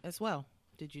shows her as well.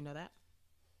 Did you know that?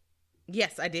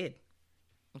 Yes, I did.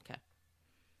 Okay.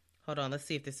 Hold on. Let's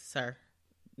see if this is her.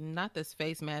 Not this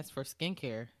face mask for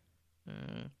skincare.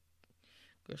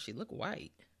 Girl, she look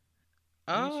white.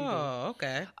 Oh,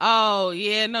 okay. Oh,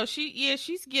 yeah. No,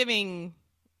 she's giving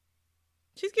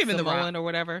the Rock or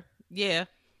whatever. Yeah.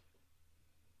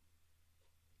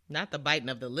 Not the biting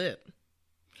of the lip.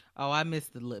 Oh, I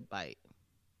missed the lip bite.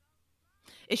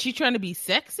 Is she trying to be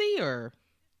sexy or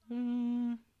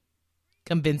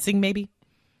convincing, maybe?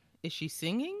 Is she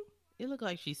singing? It looked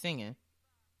like she's singing.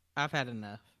 I've had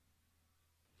enough.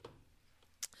 I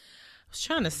was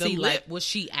trying to see, was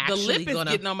she actually the lip is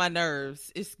getting on my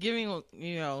nerves. It's giving, like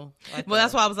well,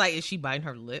 that's why I was like, is she biting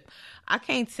her lip? I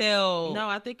can't tell. No,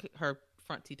 I think her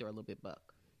front teeth are a little bit buck.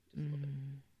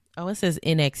 Oh, it says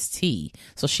NXT,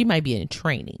 so she might be in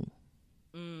training.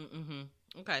 Mm-hmm.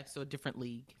 Okay, so a different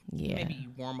league. Yeah. Maybe you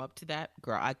warm up to that.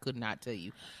 Girl, I could not tell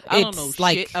you. I don't know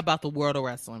shit about the world of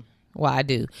wrestling. Well, I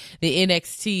do. The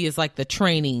NXT is like the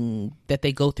training that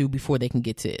they go through before they can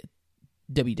get to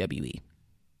WWE.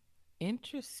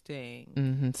 Interesting.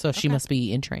 Mm-hmm. So she must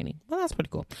be in training. Well, that's pretty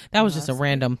cool. That was just a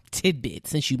random tidbit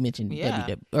since you mentioned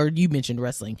WWE, or you mentioned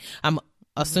wrestling. I'm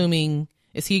assuming,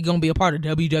 is he going to be a part of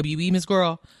WWE, Miss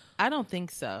Girl? I don't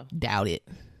think so. Doubt it.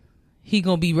 He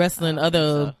going to be wrestling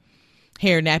other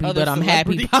hair nappy, but I'm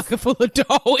happy pocket full of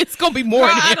dough. It's going to be more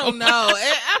than him. I don't know.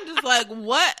 I'm just like,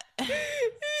 what?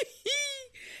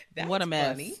 What a mess.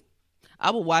 Funny.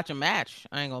 I would watch a match.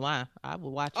 I ain't gonna lie. I would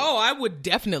watch it. Oh, I would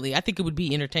definitely. I think it would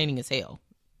be entertaining as hell.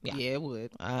 Yeah, it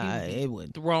would. It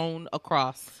would. Thrown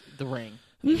across the ring.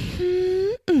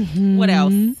 What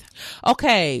else?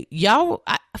 Okay, y'all,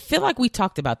 I feel like we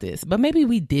talked about this, but maybe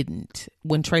we didn't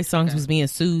when Trey Songz was being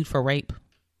sued for rape.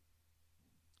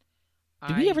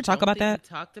 Did we ever talk about that? We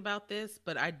talked about this,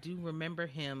 but I do remember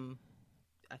him,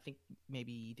 I think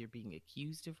maybe either being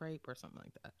accused of rape or something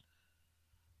like that.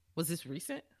 Was this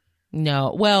recent?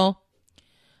 No. Well,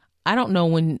 I don't know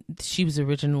when she was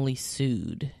originally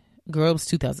sued. Girl, it was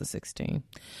 2016.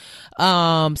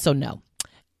 So no.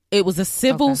 It was a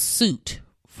civil suit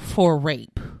for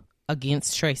rape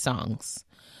against Trey Songz.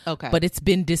 Okay. But it's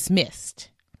been dismissed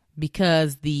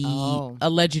because the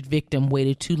alleged victim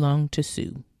waited too long to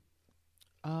sue.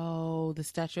 Oh, the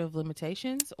statute of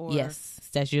limitations? Or yes,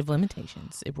 statute of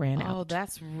limitations. It ran out. Oh,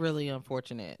 that's really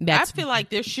unfortunate. I feel like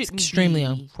there shouldn't extremely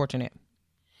unfortunate.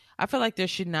 I feel like there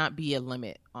should not be a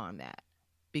limit on that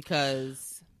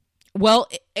because... Well,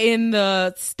 in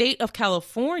the state of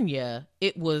California,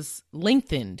 it was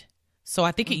lengthened. So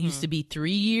I think it used to be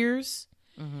 3 years.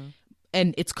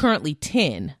 and it's currently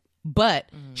 10, but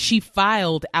she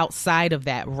filed outside of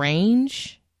that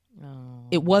range.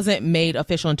 It wasn't made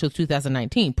official until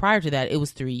 2019. Prior to that, it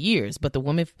was 3 years, but the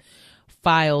woman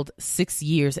filed 6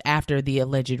 years after the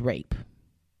alleged rape.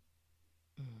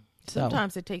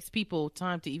 Sometimes it takes people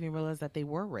time to even realize that they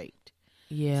were raped.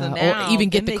 Yeah, so now, or even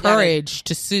get the courage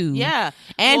to sue. Yeah,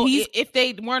 and if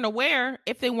they weren't aware,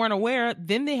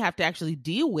 then they have to actually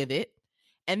deal with it,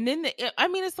 and then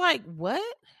it's like, what?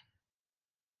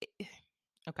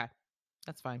 Okay,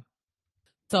 that's fine.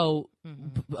 So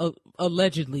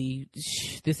allegedly,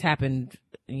 this happened,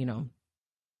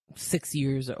 6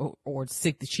 years or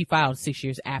 6. She filed 6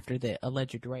 years after the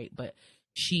alleged rape, but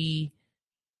she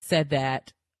said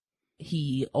that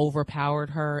he overpowered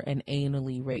her and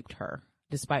anally raped her,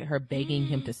 despite her begging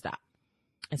him to stop.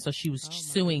 And so she was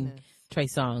suing Trey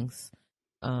Songz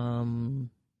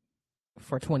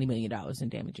for $20 million in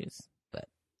damages. But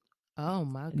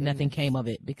nothing came of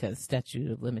it because statute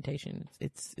of limitations.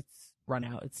 It's run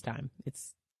out. It's time.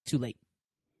 It's too late.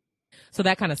 So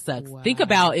that kind of sucks. Wow. Think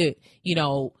about it,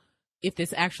 if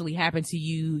this actually happened to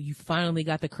you, you finally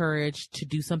got the courage to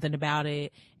do something about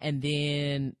it, and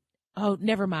then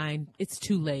never mind, it's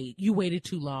too late. You waited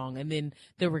too long, and then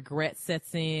the regret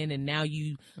sets in, and now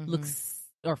you look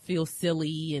or feel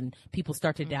silly, and people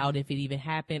start to doubt if it even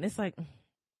happened. It's like,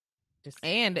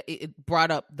 and it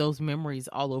brought up those memories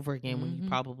all over again when you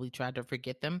probably tried to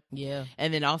forget them. Yeah,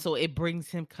 and then also it brings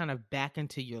him kind of back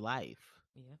into your life.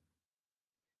 Yeah.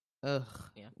 Ugh.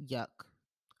 Yeah. Yuck.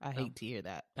 I hate to hear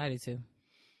that. I do too.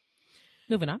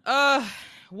 Moving on.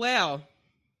 Well.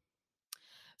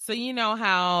 So you know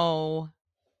how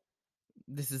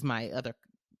this is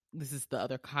the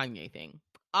other Kanye thing.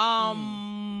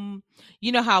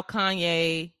 You know how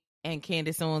Kanye and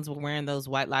Candace Owens were wearing those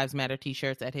White Lives Matter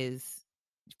t-shirts at his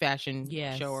fashion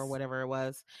show or whatever it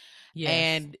was. Yes.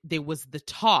 And there was the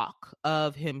talk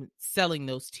of him selling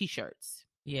those t-shirts.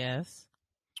 Yes.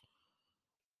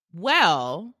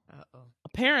 Well,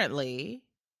 apparently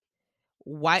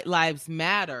White Lives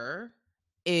Matter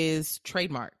is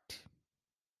trademarked.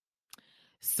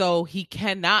 So he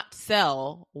cannot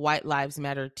sell White Lives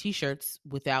Matter t-shirts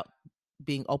without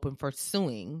being open for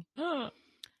suing.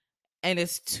 And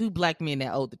it's 2 black men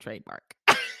that owe the trademark.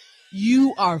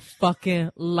 You are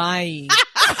fucking lying.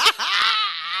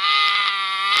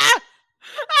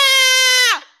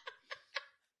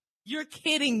 You're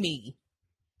kidding me.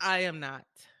 I am not.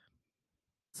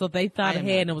 So they thought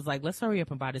ahead and it was like, let's hurry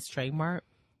up and buy this trademark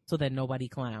so that nobody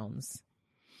clowns.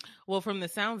 Well, from the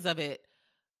sounds of it,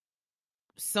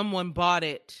 someone bought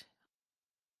it,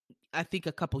 I think,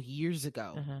 a couple years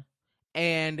ago.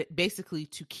 And basically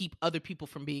to keep other people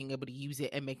from being able to use it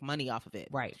and make money off of it.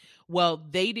 Right. Well,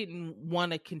 they didn't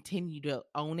want to continue to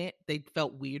own it. They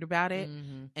felt weird about it.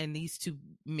 And these 2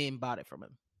 men bought it from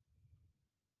him.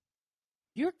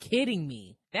 You're kidding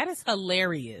me. That is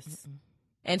hilarious.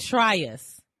 And try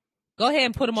us. Go ahead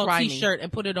and put them on t-shirt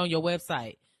and put it on your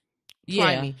website.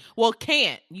 Try me. Well,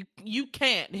 can't. You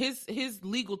can't. His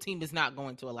legal team is not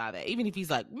going to allow that. Even if he's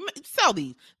like, sell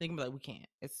these, they can be like, we can't.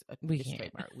 It's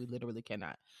trademark. We literally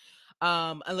cannot.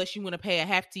 Unless you want to pay a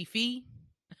hefty fee,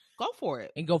 go for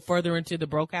it. And go further into the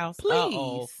broke house.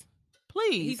 Please.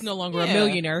 Please. He's no longer a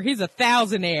millionaire. He's a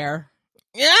thousandaire.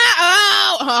 Yeah.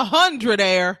 Oh,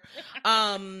 100aire.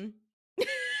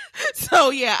 So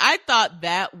yeah, I thought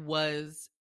that was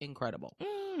incredible.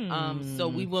 So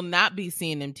we will not be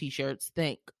seeing them t-shirts,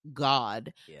 thank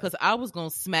God, because I was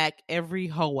gonna smack every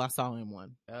hoe I saw in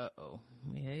one.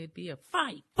 It'd be a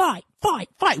fight.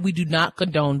 We do not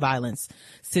condone violence.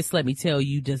 Sis, let me tell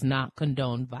you, does not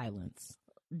condone violence.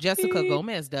 Jessica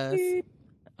Gomez does.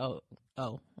 Oh,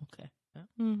 okay.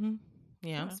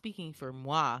 Yeah, I'm speaking for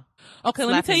moi. Okay,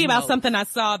 let me tell you about something I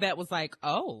saw that was like,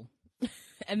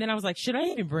 and then I was like, should I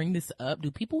even bring this up?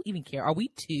 Do people even care? Are we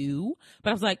 2?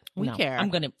 But I was like, we care. I'm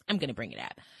gonna bring it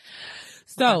up.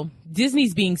 So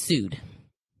Disney's being sued.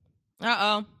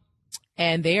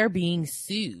 And they are being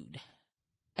sued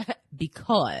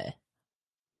because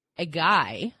a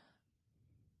guy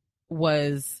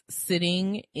was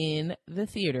sitting in the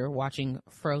theater watching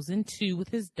Frozen 2 with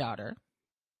his daughter.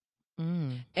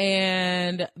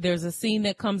 And there's a scene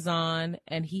that comes on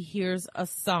and he hears a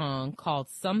song called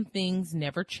Some Things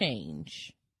Never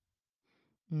Change.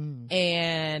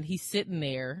 And he's sitting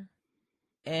there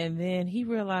and then he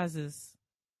realizes,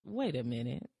 wait a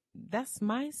minute, that's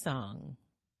my song.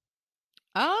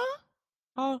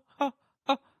 Hold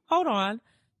on.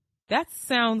 That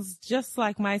sounds just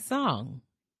like my song.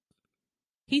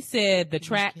 He said the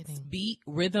track's beat,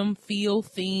 rhythm, feel,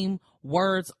 theme,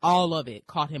 words, all of it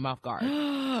caught him off guard.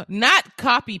 Not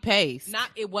copy paste.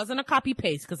 It wasn't a copy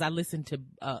paste because I listened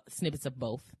to snippets of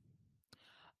both.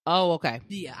 Oh, okay.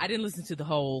 Yeah, I didn't listen to the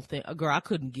whole thing. Girl, I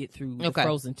couldn't get through the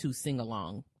Frozen 2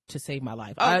 sing-along to save my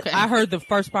life. Okay. I heard the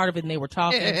first part of it and they were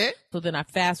talking, so then I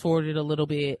fast-forwarded a little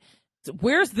bit. So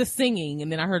where's the singing?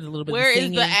 And then I heard a little bit of the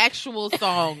singing. Where is the actual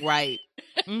song, right?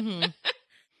 Mm-hmm.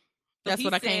 That's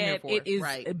what I came here for. It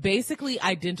is basically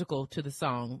identical to the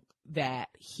song that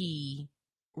he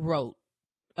wrote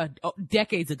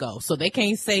decades ago. So they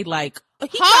can't say like, he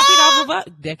copied off of us.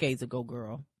 Decades ago,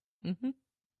 girl. Mm-hmm.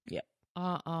 Yep.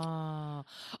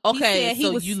 Okay,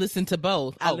 so you listened to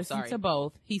both. I listened to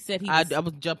both. He said I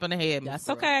was jumping ahead. That's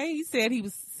okay. He said he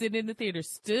was sitting in the theater,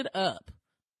 stood up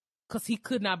because he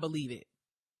could not believe it.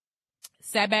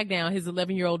 Sat back down. His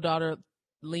 11-year-old daughter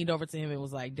leaned over to him and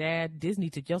was like, "Dad, Disney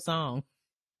took your song."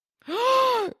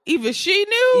 Even she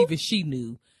knew? Even she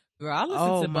knew. Girl, I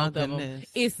listened to both of them.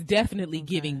 It's definitely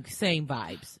giving same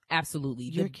vibes. Absolutely.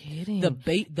 You're kidding.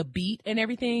 The beat and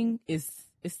everything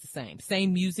it's the same.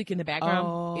 Same music in the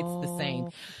background. It's the same.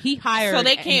 He hired. So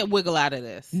they can't wiggle out of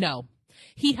this. No.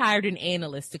 He hired an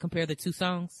analyst to compare the two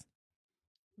songs.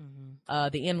 Mm-hmm.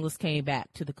 The analyst came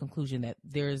back to the conclusion that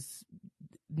there's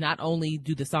not only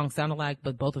do the songs sound alike,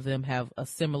 but both of them have a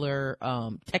similar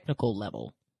technical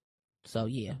level. So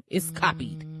yeah, it's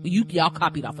copied. Y'all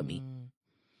copied off of me.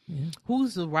 Yeah.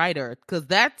 Who's the writer? Because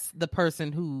that's the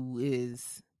person who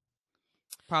is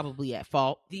probably at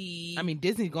fault.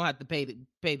 Disney's gonna have to pay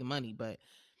the money, but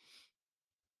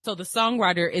so the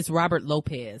songwriter is Robert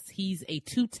Lopez. He's a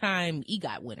 2-time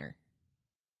EGOT winner.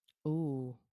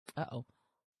 Ooh. Uh-oh.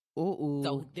 Ooh.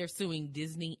 So they're suing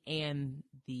Disney and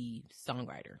the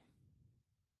songwriter.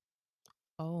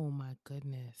 Oh my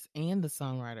goodness. And the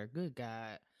songwriter. Good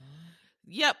God.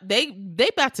 Yep, they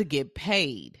about to get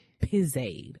paid.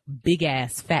 Pizzade. Big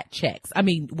ass fat checks. I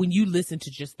mean, when you listen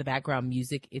to just the background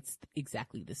music, it's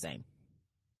exactly the same.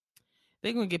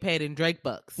 They're gonna get paid in Drake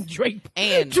bucks. Drake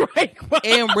and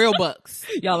real bucks.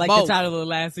 Y'all like both. The title of the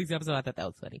last week's episode? I thought that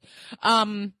was funny.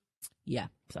 Yeah.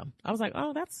 So I was like,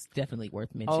 oh, that's definitely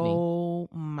worth mentioning. Oh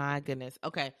my goodness.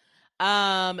 Okay.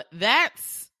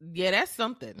 That's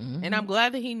something. Mm-hmm. And I'm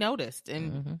glad that he noticed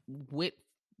and went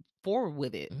forward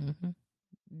with it. Mm-hmm.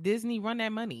 Disney, run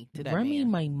that money to that Run man. me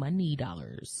my money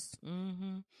dollars.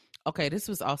 Mm-hmm. Okay, this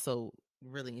was also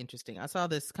really interesting. I saw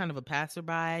this kind of a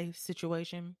passerby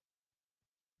situation.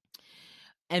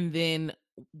 And then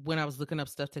when I was looking up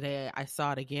stuff today, I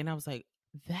saw it again. I was like,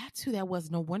 that's who that was.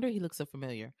 No wonder he looks so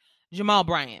familiar. Jamal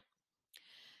Bryant.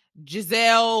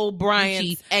 Giselle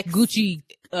Bryant's ex. Gucci,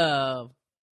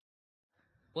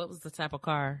 what was the type of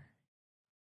car?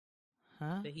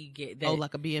 Huh? That he get?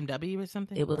 Like a BMW or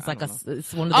something? It was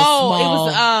it's one of those small.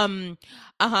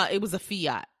 It was a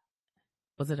Fiat.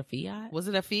 Was it a Fiat? Was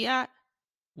it a Fiat?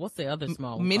 What's the other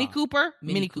small Mini car? Cooper?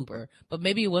 Mini Cooper. But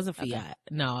maybe it was a Fiat. Okay.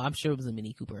 No, I'm sure it was a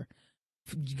Mini Cooper.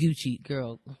 Gucci,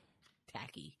 girl.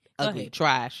 Tacky. Ugly.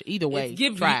 Trash. Either way.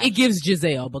 Trash. It gives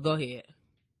Giselle, but go ahead.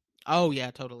 Oh, yeah,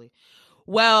 totally.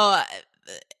 Well,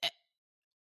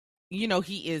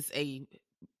 he is a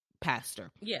pastor.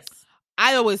 Yes.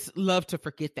 I always love to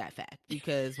forget that fact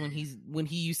because when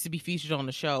he used to be featured on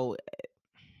the show,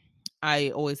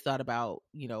 I always thought about,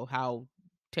 how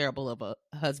terrible of a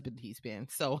husband he's been.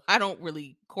 So I don't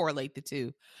really correlate the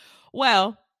two.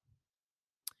 Well,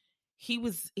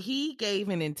 he gave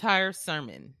an entire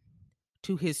sermon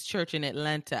to his church in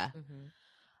Atlanta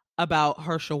about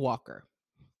Herschel Walker.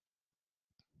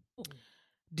 Ooh.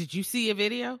 Did you see a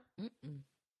video? Mm-mm.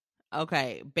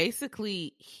 Okay,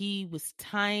 basically he was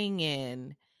tying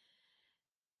in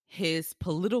his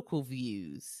political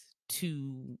views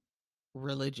to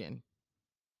religion,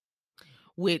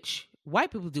 which white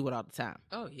people do it all the time.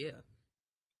 Oh, yeah.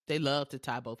 They love to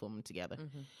tie both of them together.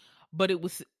 Mm-hmm. But it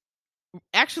was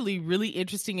actually really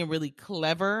interesting and really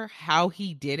clever how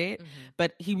he did it. Mm-hmm.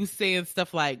 But he was saying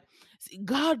stuff like,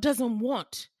 God doesn't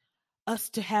want us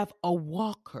to have a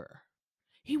walker.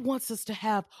 He wants us to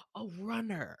have a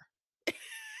runner.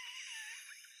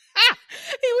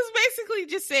 He was basically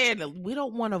just saying, we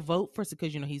don't want to vote for,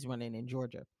 because, he's running in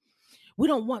Georgia. We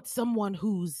don't want someone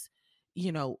who's,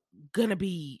 gonna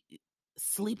be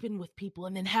sleeping with people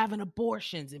and then having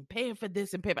abortions and paying for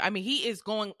this and paying. I mean, he is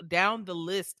going down the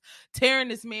list, tearing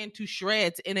this man to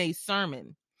shreds in a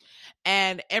sermon.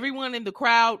 And everyone in the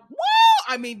crowd, woo!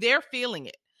 I mean, they're feeling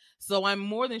it. So I'm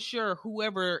more than sure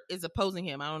whoever is opposing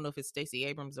him, I don't know if it's Stacey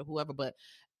Abrams or whoever, but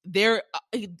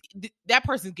that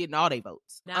person's getting all their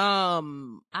votes. Now,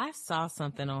 I saw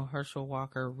something on Herschel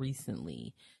Walker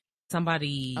recently.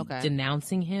 Somebody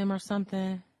denouncing him or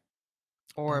something.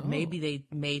 Or maybe they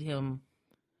made him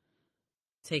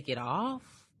take it off.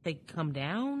 They come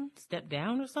down, step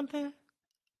down or something?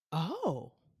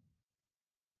 Oh.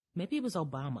 Maybe it was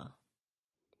Obama.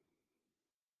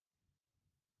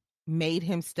 Made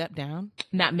him step down?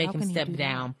 Not make him step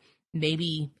down.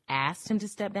 Maybe asked him to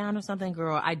step down or something,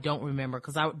 girl. I don't remember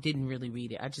because I didn't really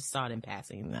read it. I just saw it in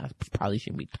passing. And I probably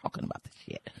shouldn't be talking about this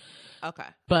shit. Okay.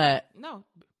 But no,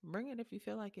 bring it if you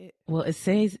feel like it. Well, it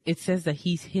says that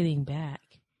he's hitting back.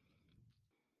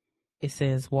 It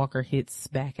says Walker hits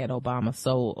back at Obama.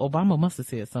 So Obama must have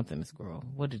said something to this girl.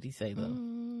 What did he say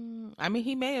though? I mean,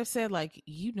 he may have said like,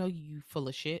 you full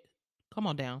of shit. Come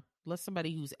on down. Let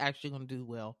somebody who's actually going to do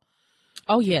well.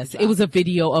 Oh yes, it was a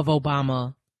video of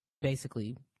Obama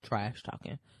basically trash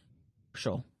talking.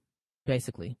 Sure.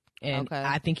 Basically. And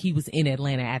I think he was in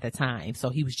Atlanta at the time. So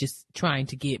he was just trying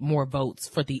to get more votes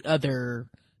for the other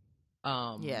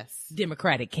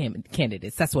Democratic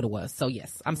candidates. That's what it was. So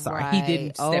yes, I'm sorry. Right. He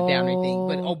didn't step down or anything.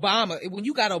 But Obama, when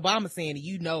you got Obama saying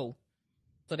it,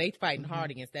 So they fighting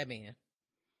hard against that man.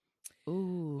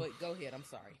 Ooh. But go ahead. I'm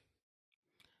sorry.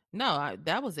 No,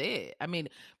 that was it. I mean,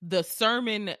 the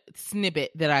sermon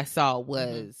snippet that I saw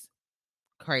was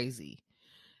crazy.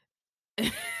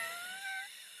 It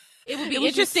would be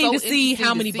interesting to see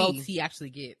how many votes he actually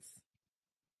gets.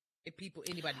 If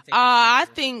anybody takes him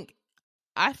seriously.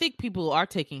 I think people are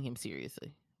taking him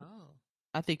seriously. Oh.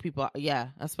 I think people,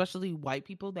 especially white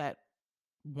people that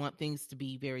want things to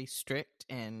be very strict,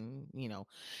 and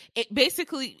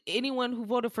basically anyone who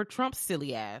voted for Trump's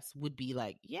silly ass would be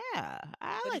like, I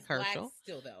like Herschel. Black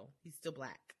still though, he's still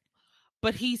black,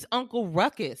 but he's Uncle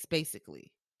Ruckus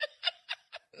basically.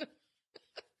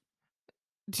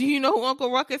 Do you know who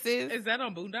Uncle Ruckus is? Is that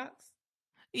on Boondocks?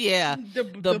 Yeah,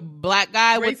 the black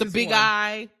guy with the big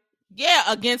eye.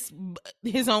 Yeah, against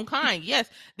his own kind. Yes,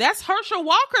 that's Herschel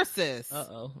Walker, sis.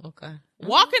 Okay.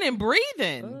 Walking and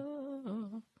breathing.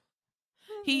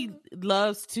 He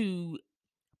loves to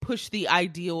push the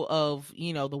ideal of,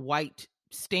 the white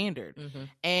standard.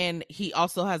 And he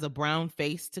also has a brown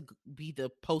face to be the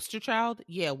poster child.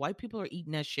 Yeah, white people are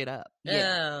eating that shit up.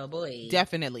 Yeah, oh boy,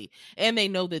 definitely. And they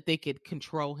know that they could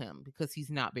control him because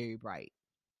he's not very bright.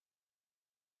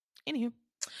 Anywho.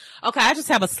 Okay, I just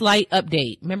have a slight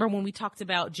update. Remember when we talked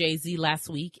about Jay-Z last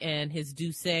week and his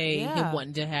Duce, him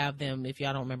wanting to have them? If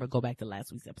y'all don't remember, go back to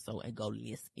last week's episode and go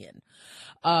listen.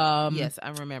 Yes, I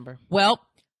remember. Well,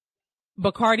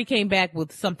 Bacardi came back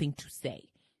with something to say.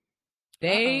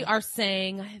 They are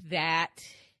saying that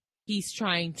he's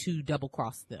trying to double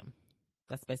cross them.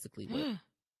 That's basically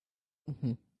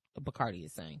what Bacardi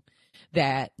is saying.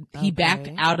 That he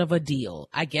backed out of a deal.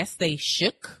 I guess they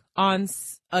shook on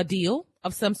a deal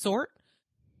of some sort,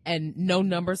 and no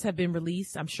numbers have been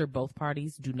released. I'm sure both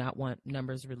parties do not want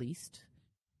numbers released.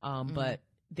 But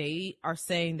they are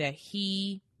saying that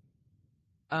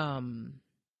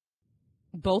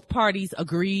both parties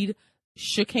agreed,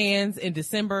 shook hands in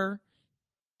December,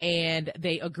 and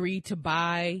they agreed to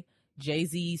buy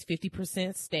Jay-Z's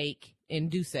 50% stake in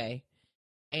Duce,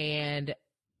 and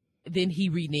then he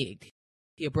reneged.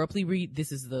 He abruptly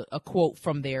this is a quote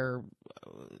from their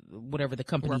whatever the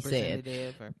company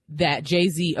said, that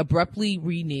Jay-Z abruptly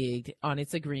reneged on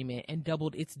its agreement and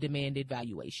doubled its demanded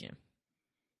valuation.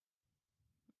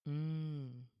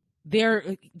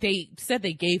 They said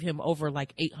they gave him over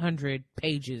like 800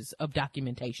 pages of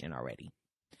documentation already.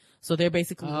 So they're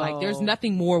basically like, there's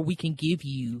nothing more we can give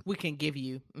you.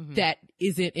 That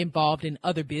isn't involved in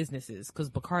other businesses, because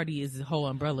Bacardi is the whole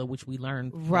umbrella, which we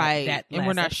learned. Right. And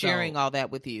we're not sharing all that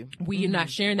with you. We are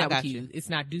not sharing that with you. It's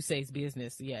not Duce's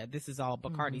business. Yeah, this is all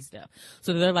Bacardi stuff.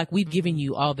 So they're like, we've given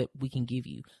you all that we can give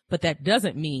you. But that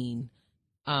doesn't mean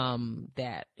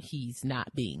that he's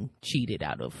not being cheated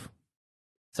out of.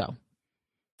 So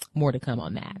more to come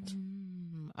on that.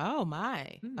 Oh,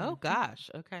 my. Oh, gosh.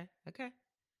 Okay.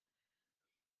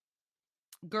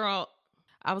 Girl,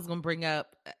 I was going to bring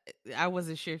up, I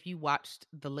wasn't sure if you watched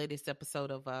the latest episode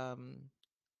of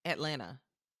Atlanta.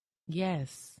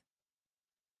 Yes.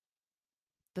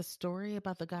 The story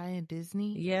about the guy in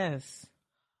Disney? Yes.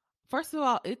 First of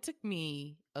all, it took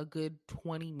me a good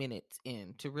 20 minutes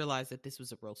in to realize that this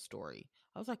was a real story.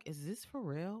 I was like, is this for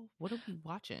real? What are we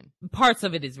watching? Parts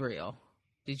of it is real.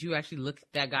 Did you actually look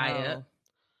that guy up?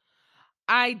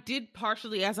 I did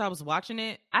partially as I was watching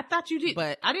it. I thought you did,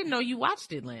 but I didn't know you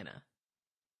watched Atlanta.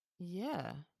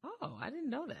 Yeah. Oh, I didn't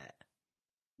know that.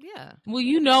 Yeah. Well,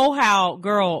 you know how,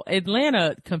 girl,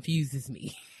 Atlanta confuses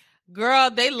me. Girl,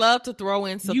 they love to throw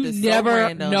in something. You never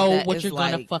so know what you're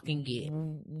gonna fucking get.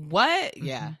 What?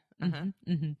 Yeah.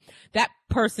 That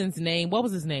person's name, what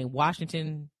was his name?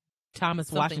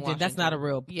 Thomas Washington. That's not a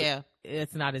real. Yeah.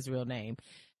 It's not his real name,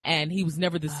 and he was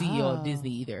never the CEO of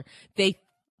Disney either.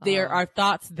 There are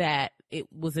thoughts that it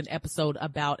was an episode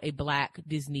about a black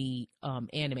Disney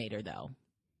animator, though.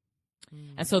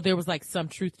 And so there was like some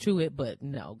truth to it, but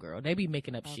no, girl, they be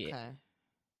making up shit.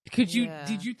 Did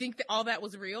you think that all that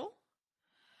was real?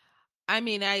 I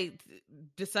mean, I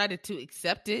decided to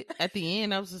accept it at the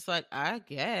end. I was just like, I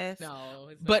guess. No.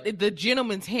 But the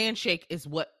gentleman's handshake is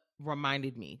what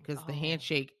reminded me, because the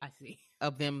handshake I see.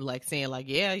 of them like saying like,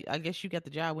 yeah, I guess you got the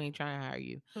job. We ain't trying to hire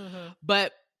you.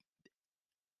 But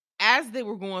as they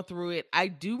were going through it, I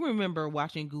do remember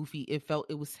watching Goofy. It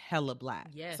was hella black.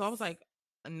 Yes. So I was like,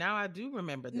 now I do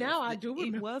remember this. Now I do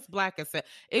remember. It was black as hell.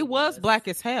 It was black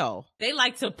as hell. They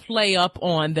like to play up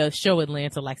on, the show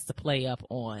Atlanta likes to play up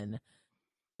on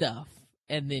stuff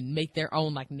and then make their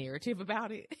own like narrative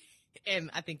about it. And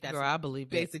I think that's I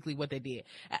believe basically what they did.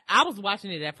 I was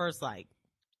watching it at first like,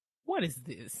 what is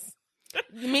this?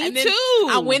 Me too.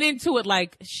 I went into it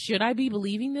like, should I be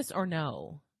believing this or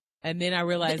no? And then I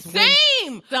realized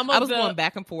same. I was going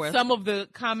back and forth. Some of the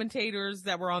commentators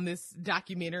that were on this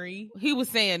documentary, he was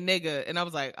saying nigga, and I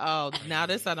was like, oh, now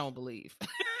this I don't believe.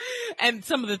 And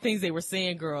some of the things they were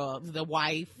saying, girl, the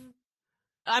wife.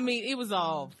 I mean, it was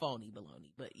all phony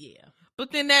baloney, but yeah.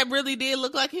 But then that really did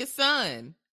look like his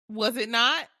son, was it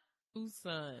not? Whose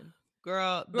son?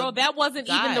 Girl, that wasn't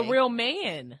guy. even the real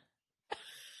man.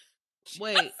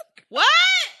 Wait, what?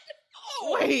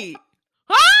 Wait,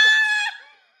 huh?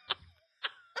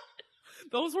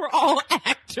 Those were all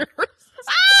actors.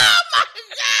 Oh my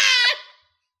God!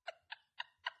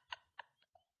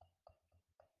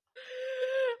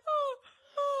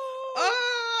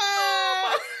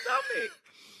 My stomach.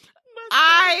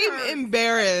 I'm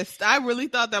embarrassed. I really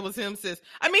thought that was him, sis.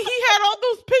 I mean, he had all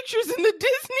those pictures in the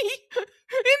Disney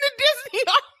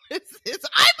offices.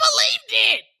 I believed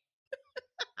it.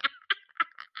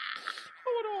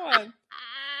 Hold on.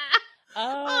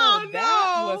 Oh, no.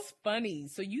 That was funny.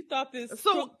 So you thought this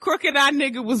crooked eye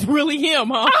nigga was really him,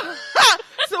 huh?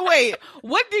 So wait,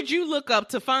 what did you look up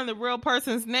to find the real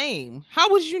person's name?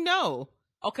 How would you know?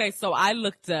 Okay, so I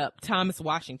looked up Thomas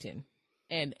Washington,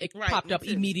 and it popped up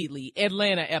immediately.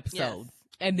 Atlanta episode. Yes.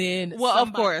 And then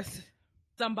of course.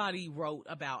 Somebody wrote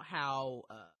about how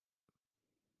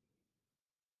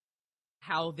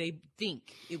they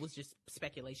think it was just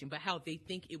speculation, but how they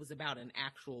think it was about an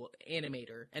actual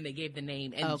animator, and they gave the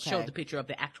name and showed the picture of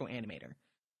the actual animator.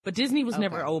 But Disney was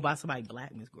never owned by somebody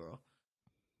black, Miss Girl.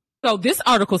 So this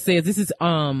article says, this is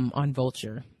on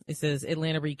Vulture. It says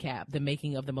Atlanta recap: the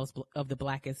making of the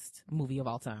blackest movie of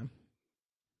all time.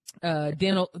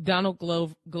 Donald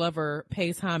Glover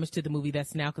pays homage to the movie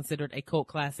that's now considered a cult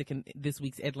classic, and this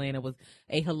week's Atlanta was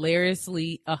a hilarious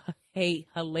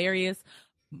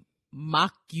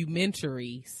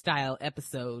mockumentary style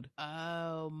episode.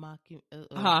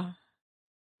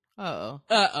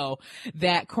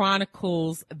 That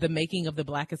chronicles the making of the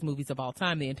blackest movies of all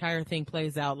time. The entire thing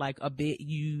plays out like a bit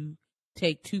you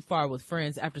take too far with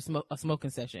friends after a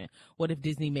smoking session. What if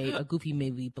Disney made a Goofy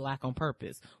movie black on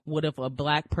purpose? What if a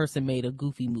black person made a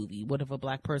Goofy movie? What if a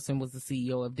black person was the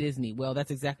CEO of Disney? Well, that's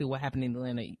exactly what happened in the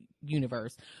Atlanta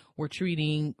universe. We're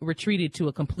treated to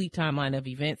a complete timeline of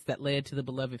events that led to the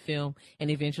beloved film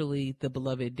and eventually the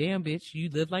beloved "damn bitch, you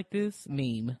live like this"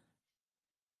 meme.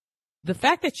 The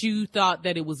fact that you thought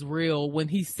that it was real when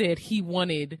he said he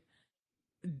wanted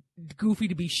Goofy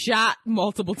to be shot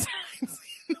multiple times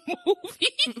in the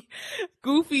movie.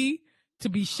 Goofy to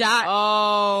be shot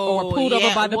or pulled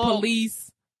over by the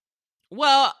police.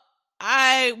 Well,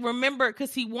 I remember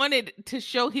because he wanted to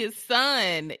show his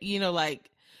son, like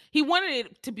he wanted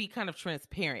it to be kind of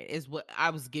transparent is what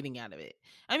I was getting out of it.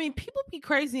 I mean, people be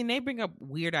crazy and they bring up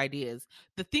weird ideas.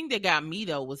 The thing that got me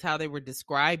though was how they were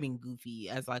describing Goofy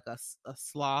as like a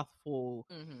slothful,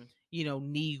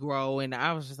 Negro. And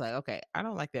I was just like, okay, I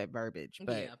don't like that verbiage,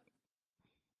 but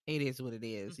it is what it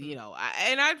is,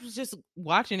 and I was just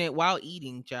watching it while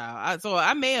eating, child. So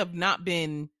I may have not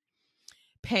been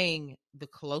paying the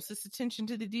closest attention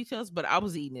to the details, but I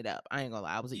was eating it up. I ain't gonna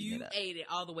lie, I was eating it up. You ate it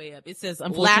all the way up. It says,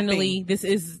 unfortunately, this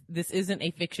isn't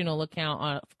a fictional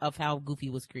account of how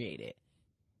Goofy was created.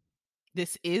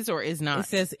 This is or is not? It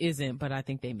says isn't, but I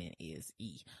think they meant is.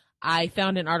 I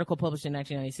found an article published in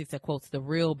 1996 that quotes the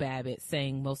real Babbitt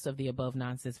saying most of the above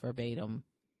nonsense verbatim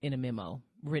in a memo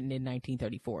written in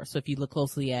 1934. So if you look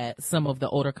closely at some of the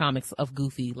older comics of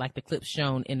Goofy, like the clips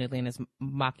shown in Atlanta's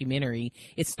mockumentary,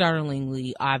 it's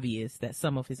startlingly obvious that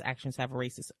some of his actions have a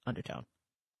racist undertone.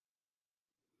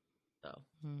 So,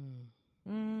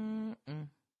 okay,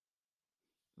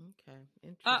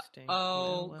 interesting.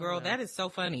 Girl, that is so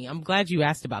funny. I'm glad you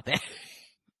asked about that.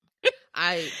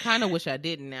 I kind of wish I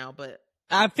didn't now, but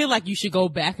I feel like you should go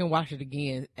back and watch it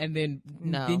again, and then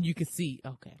you can see.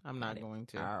 Okay, I'm not going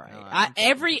to. All right. No,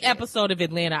 every episode of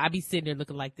Atlanta, I be sitting there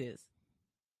looking like this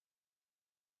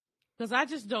because I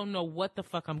just don't know what the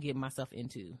fuck I'm getting myself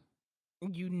into.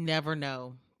 You never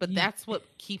know, but that's what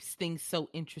keeps things so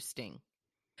interesting.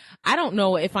 I don't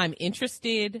know if I'm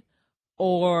interested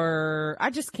or I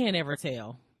just can't ever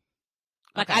tell.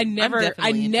 Like I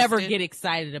never get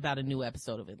excited about a new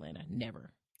episode of Atlanta.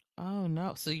 Never. Oh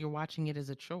no! So you're watching it as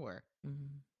a chore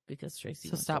because Tracy.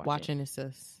 So stop watching it,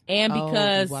 sis. And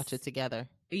because we watch it together.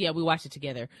 Yeah, we watch it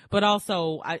together. But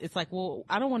also, it's like, well,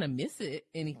 I don't want to miss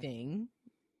anything,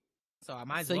 so I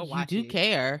might as well watch it. So you do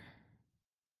care.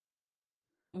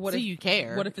 What if you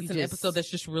care? What if it's an episode that's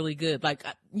just really good? Like,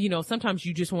 sometimes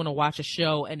you just want to watch a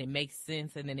show and it makes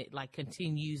sense, and then it like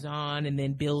continues on and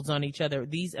then builds on each other.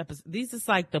 These is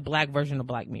like the black version of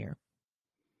Black Mirror.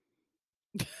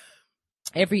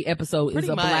 Every episode is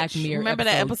a Black Mirror. Remember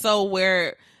that episode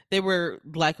where they were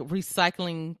like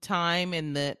recycling time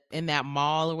in that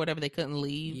mall or whatever? They couldn't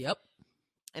leave. Yep.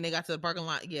 And they got to the parking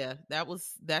lot. Yeah,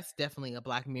 that's definitely a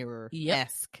Black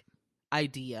Mirror-esque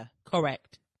idea.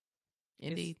 Correct.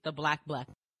 Indeed. It's the black.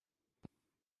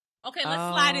 Okay, let's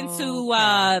slide into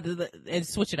and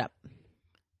switch it up.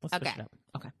 Let's switch it up.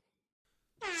 Okay.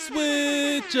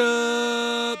 Switch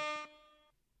up.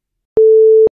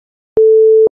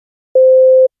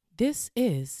 This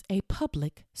is a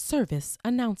public service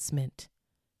announcement.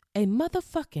 A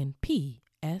motherfucking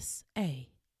PSA.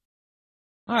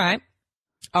 All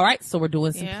right. So we're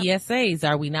doing some PSAs,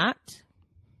 are we not?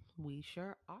 We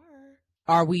sure are.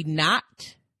 Are we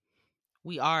not?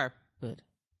 We are. Good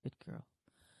girl.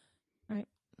 All right.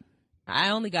 I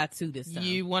only got 2 this time.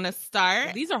 You want to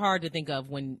start? These are hard to think of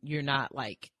when you're not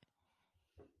like.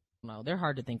 No, they're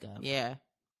hard to think of. Yeah.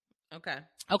 Okay.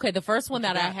 The first one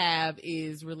that I have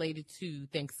is related to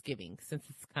Thanksgiving since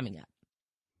it's coming up.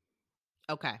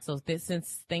 Okay. So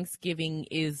since Thanksgiving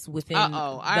is within I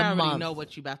month. already know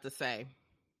what you're about to say.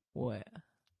 What?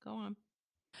 Go on.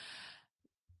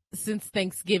 Since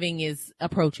Thanksgiving is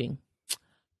approaching,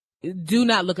 do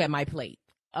not look at my plate.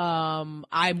 I'm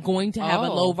going to have a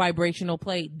low vibrational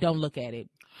plate. Don't look at it.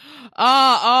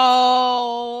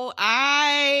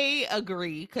 I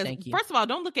agree. Because first of all,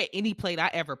 don't look at any plate I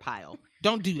ever pile.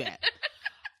 Don't do that.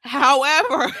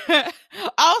 However,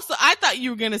 also, I thought you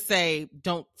were going to say,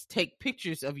 don't take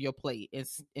pictures of your plate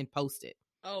and post it.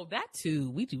 Oh, that too.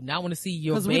 We do not want to see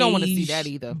your beige, we don't want to see that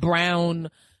either. Brown,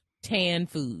 tan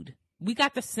food. We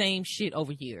got the same shit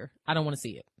over here. I don't want to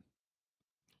see it.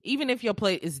 Even if your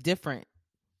plate is different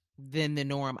than the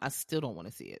norm, I still don't want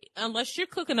to see it. Unless you're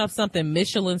cooking up something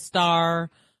Michelin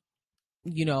star,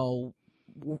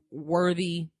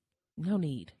 worthy. No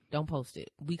need. Don't post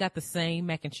it. We got the same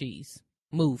mac and cheese.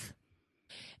 Move.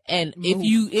 And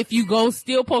if you go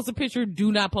still post a picture,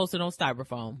 do not post it on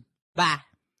Styrofoam. Bye.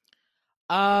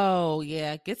 Oh,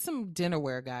 yeah. Get some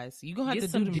dinnerware, guys. You're going to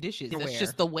have to do them dishes. That's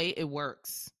just the way it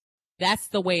works. That's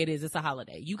the way it is. It's a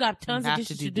holiday. You got tons of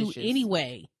dishes to do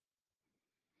anyway.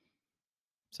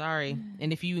 Sorry.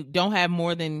 And if you don't have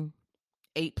more than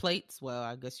 8 plates, well,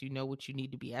 I guess you know what you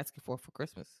need to be asking for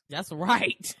Christmas. That's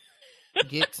right.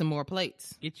 Get some more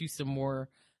plates. Get you some more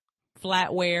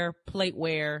flatware,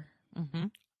 plateware,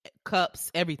 cups,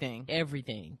 everything.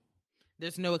 Everything.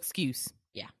 There's no excuse.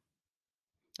 Yeah.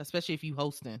 Especially if you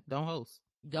hosting. Don't host.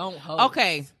 Don't host.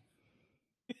 Okay.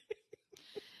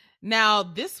 Now,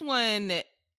 this one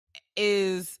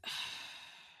is,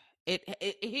 it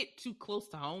hit too close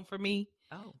to home for me.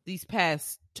 Oh. These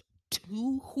past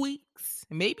 2 weeks,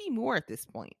 maybe more at this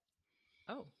point.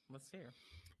 Oh, let's hear.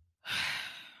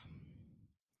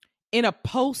 In a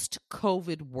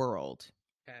post-COVID world,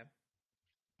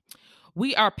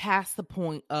 we are past the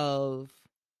point of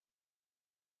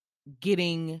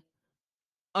getting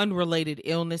unrelated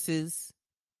illnesses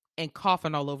and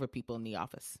coughing all over people in the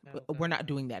office. Oh, we're not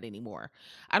doing that anymore.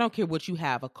 I don't care what you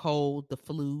have, a cold, the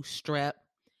flu, strep.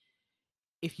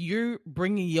 If you're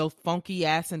bringing your funky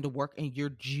ass into work and you're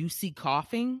juicy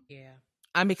coughing,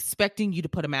 I'm expecting you to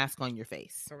put a mask on your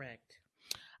face. Correct.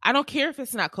 I don't care if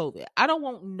it's not COVID. I don't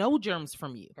want no germs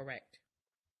from you. Correct.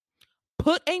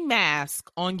 Put a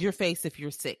mask on your face if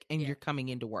you're sick and you're coming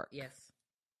into work. Yes.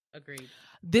 Agreed.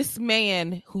 This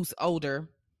man who's older,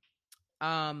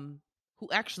 who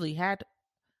actually had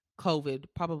COVID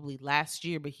probably last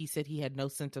year, but he said he had no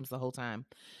symptoms the whole time.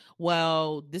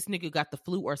 Well, this nigga got the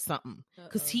flu or something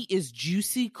because he is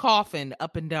juicy coughing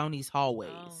up and down these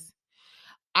hallways. Oh.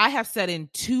 I have sat in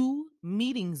 2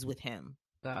 meetings with him.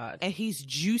 God. And he's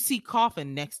juicy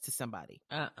coughing next to somebody.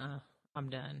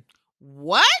 I'm done.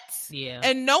 What? Yeah.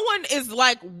 And no one is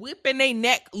like whipping their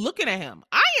neck looking at him.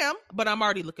 I am, but I'm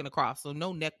already looking across, so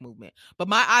no neck movement. But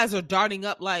my eyes are darting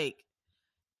up like,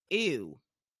 ew.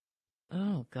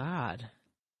 Oh, God.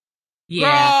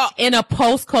 Yeah. Girl. In a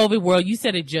post-COVID world, you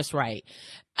said it just right.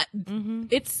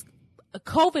 It's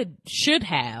COVID should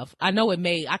have, I know it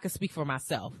made, I can speak for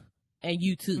myself and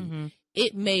you too.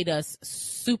 It made us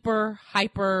super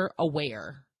hyper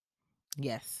aware.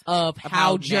 Yes. Of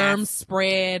how germs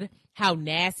spread, how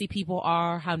nasty people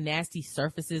are, how nasty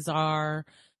surfaces are,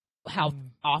 how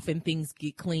often things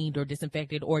get cleaned or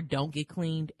disinfected or don't get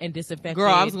cleaned and disinfected.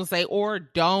 Girl, I was going to say, or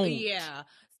don't. Yeah.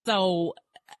 So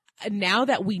now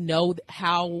that we know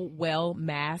how well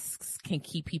masks can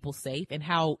keep people safe and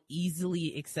how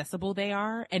easily accessible they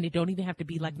are, and it don't even have to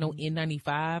be like no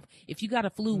N95. If you got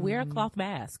a flu, wear a cloth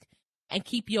mask and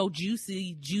keep your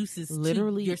juices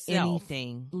literally to yourself.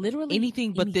 Literally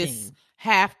anything but this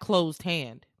half closed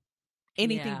hand.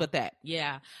 Anything but that.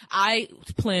 Yeah. I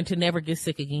plan to never get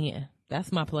sick again.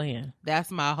 That's my plan.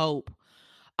 That's my hope.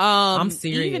 I'm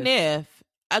serious. Even if,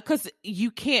 because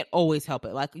you can't always help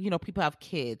it. Like, people have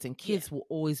kids and kids will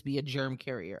always be a germ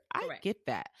carrier. I get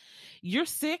that. You're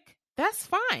sick. That's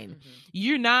fine.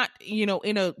 You're not, in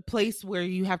a place where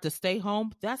you have to stay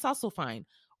home. That's also fine.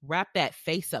 Wrap that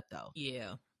face up though.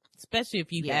 Yeah. Especially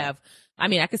if you have,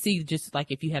 I could see just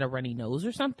like if you had a runny nose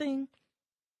or something.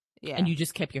 Yeah. And you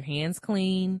just kept your hands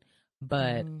clean,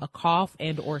 but a cough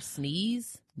and or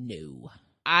sneeze, no.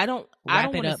 I don't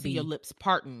want to see your lips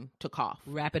parting to cough.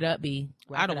 Wrap it up, B.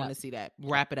 I don't want to see that.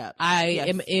 Wrap it up. I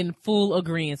am in full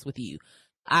agreement with you.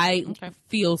 I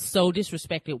feel so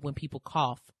disrespected when people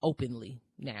cough openly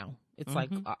now. It's like,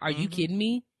 are you kidding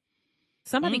me?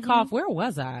 Somebody coughed. Where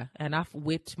was I? And I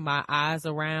whipped my eyes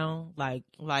around like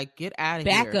get out of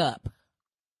here.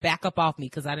 Back up off me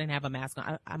because I didn't have a mask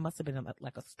on. I must have been in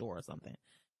like a store or something.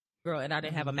 Girl, and I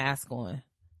didn't have a mask on.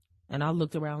 And I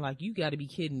looked around like, you got to be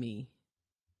kidding me.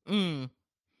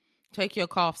 Take your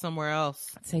cough somewhere else.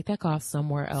 Take that cough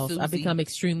somewhere else. Susie. I've become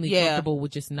extremely comfortable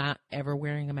with just not ever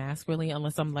wearing a mask, really,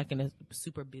 unless I'm like in a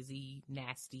super busy,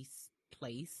 nasty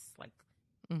place. Like,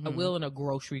 I will in a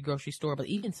grocery store, but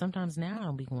even sometimes now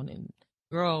I'll be going in.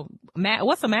 Girl,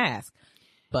 what's a mask?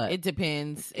 But it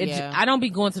depends. I don't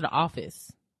be going to the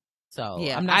office, so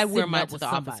I'm not. I wear mine to the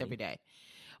office every day.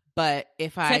 But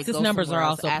if Texas go numbers are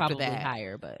also after probably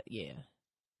higher, but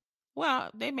well,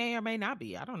 they may or may not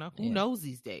be. I don't know. Who knows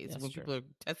these days that's when true. people are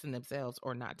testing themselves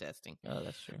or not testing? Oh,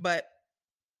 that's true. But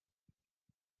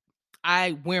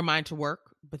I wear mine to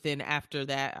work, but then after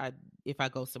that, if I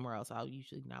go somewhere else, I'll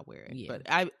usually not wear it. Yeah.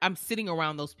 But I'm sitting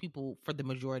around those people for the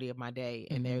majority of my day,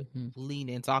 and they're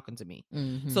leaning, talking to me.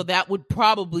 So that would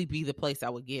probably be the place I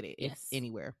would get it. If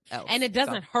anywhere else. And it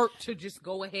doesn't hurt to just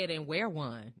go ahead and wear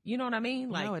one. You know what I mean?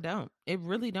 Like, no, it don't. It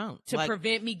really don't. To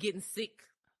prevent me getting sick.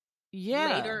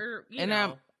 Later,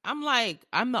 I'm like,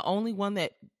 I'm the only one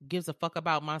that gives a fuck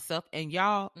about myself, and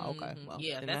y'all, okay, well,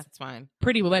 that's fine.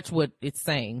 Pretty much what it's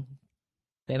saying.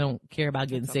 They don't care about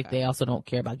getting sick. They also don't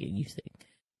care about getting you sick.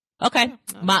 Okay.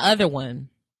 My other one.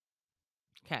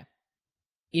 Okay.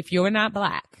 If you're not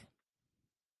black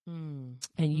and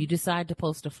you decide to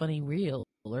post a funny reel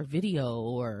or video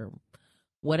or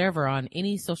whatever on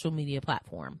any social media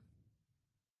platform,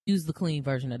 use the clean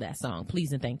version of that song,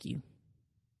 please and thank you.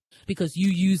 Because you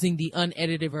using the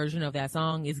unedited version of that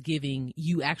song is giving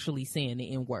you actually saying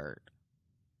the N-word.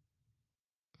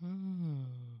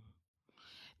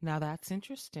 Now that's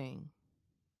interesting.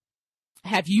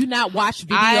 Have you not watched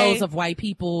videos of white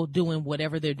people doing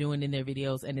whatever they're doing in their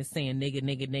videos and it's saying nigga,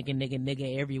 nigga, nigga, nigga,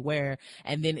 nigga everywhere?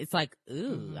 And then it's like,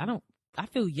 ooh, I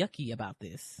feel yucky about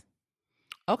this.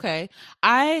 Okay.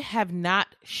 I have not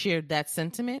shared that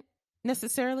sentiment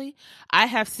necessarily. I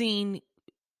have seen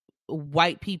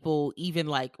white people even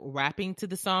like rapping to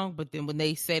the song, but then when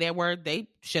they say that word, they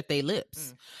shut their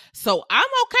lips. So I'm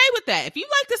okay with that. If you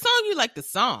like the song, you like the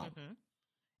song.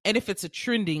 And if it's a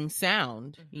trending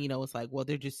sound, it's like, well,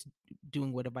 they're just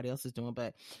doing what everybody else is doing.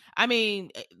 But I mean,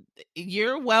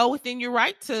 you're well within your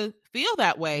right to feel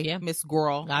that way, Miss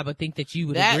Girl. I would think that you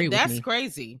would agree with me. That's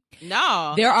crazy.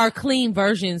 No. There are clean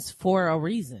versions for a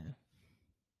reason.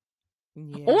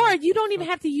 Yeah. Or you don't even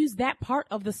have to use that part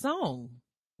of the song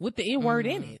with the N-word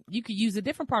in it. You could use a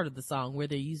different part of the song where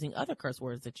they're using other curse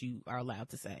words that you are allowed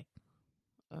to say.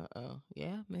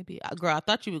 Yeah, maybe. Girl, I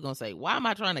thought you were going to say, why am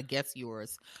I trying to guess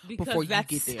yours before you get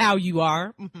there? That's how you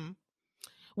are.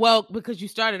 Well, because you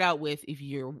started out with, if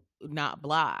you're not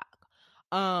black,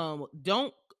 and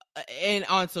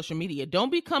on social media, don't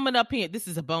be coming up here. This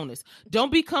is a bonus.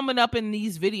 Don't be coming up in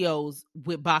these videos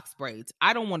with box braids.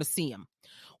 I don't want to see them.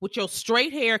 with your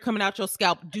straight hair coming out your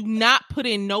scalp. Do not put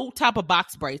in no type of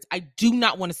box braids. I do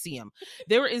not want to see them.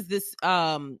 There is this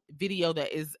video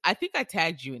that is, I think I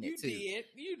tagged you in it too.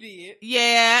 You did.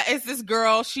 Yeah, it's this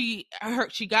girl. She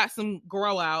got some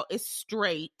grow out. It's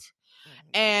straight.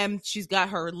 And she's got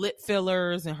her lip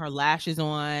fillers and her lashes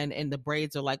on, and the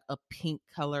braids are like a pink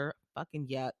color. Fucking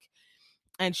yuck.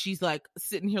 And she's like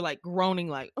sitting here like groaning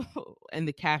like, oh. And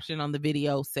the caption on the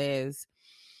video says,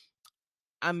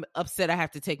 I'm upset I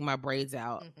have to take my braids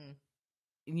out,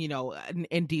 you know,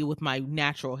 and deal with my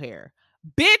natural hair.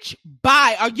 Bitch,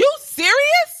 bye. Are you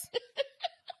serious?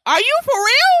 Are you for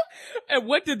real? And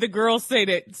what did the girl say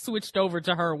that switched over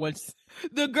to her once?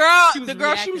 The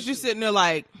girl, she was just sitting there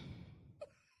like,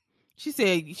 she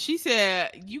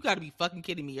said, you got to be fucking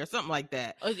kidding me or something like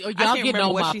that. Y'all getting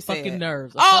on my fucking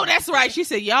nerves. Oh, that's right. She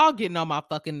said, y'all getting on my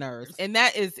fucking nerves. And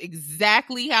that is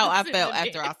exactly how I felt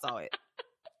after I saw it.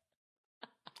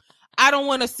 I don't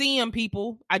want to see him,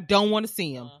 people. I don't want to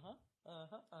see him.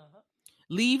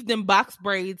 Leave them box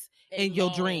braids in your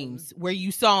dreams where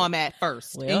you saw them at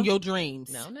first. Well, in your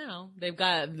dreams. No. They've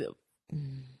got,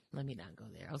 let me not go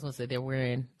there. I was going to say they're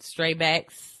wearing straight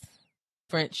backs,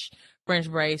 French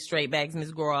braids, straight backs,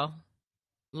 Miss Girl,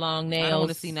 long nails. I don't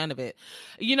want to see none of it.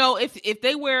 You know, if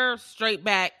they wear straight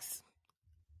backs,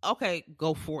 okay,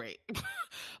 go for it.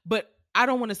 But I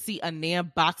don't want to see a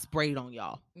damn box braid on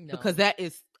y'all because that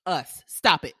is us.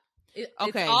 Stop it.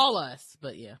 Okay, it's all us.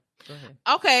 But yeah, go ahead.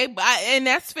 Okay, and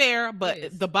that's fair.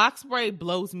 But the box braid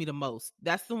blows me the most.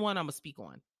 That's the one I'm gonna speak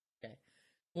on. Okay.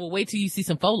 Well, wait till you see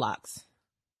some faux locks.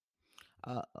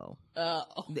 Uh-oh.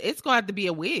 It's gonna have to be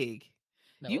a wig.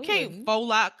 No, you can't faux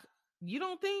lock. You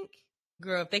don't think?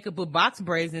 Girl, if they could put box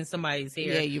braids in somebody's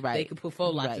hair, yeah, you're right. They could put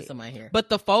faux locks in somebody's hair. But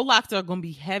the faux locks are gonna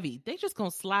be heavy. They just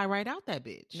gonna slide right out that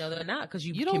bitch. No, they're not, because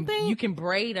you don't think? You can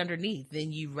braid underneath,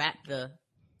 then you wrap the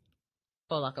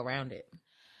faux lock around it.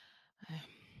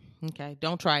 Okay,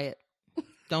 don't try it.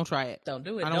 Don't try it. Don't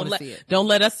do it. I don't want to see it. Don't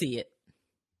let us see it.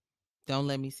 Don't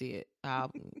let me see it.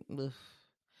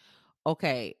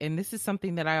 Okay, and this is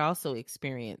something that I also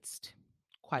experienced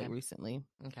quite recently.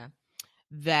 Okay.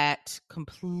 That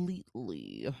completely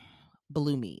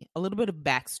blew me. A little bit of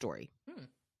backstory.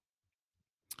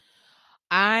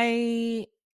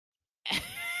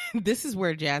 This is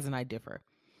where Jazz and I differ.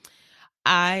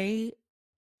 I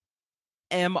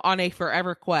am on a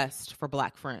forever quest for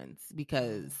Black friends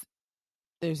because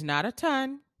there's not a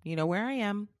ton, you know where I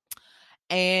am,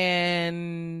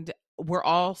 and we're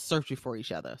all searching for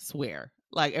each other, swear.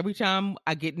 Like every time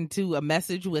I get into a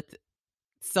message with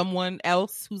someone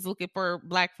else who's looking for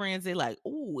Black friends, they're like,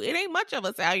 "Ooh, it ain't much of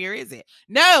us out here, is it?"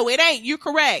 No, it ain't. You're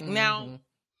correct. Now,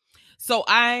 so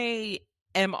I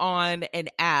am on an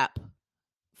app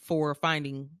for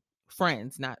finding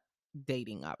friends, not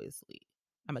dating, obviously.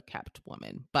 I'm a capped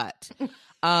woman, but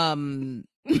I'd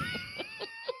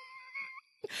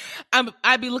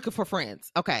be looking for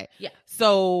friends. Okay. Yeah.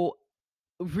 So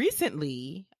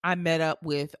recently I met up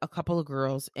with a couple of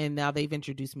girls, and now they've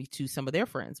introduced me to some of their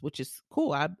friends, which is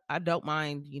cool. I don't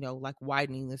mind, you know, like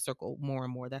widening the circle more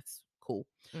and more. That's cool.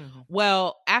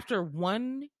 Well, after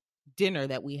one dinner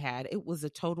that we had, it was a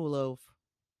total of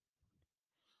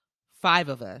 5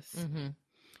 of us.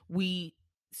 We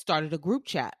started a group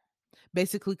chat,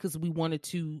 basically because we wanted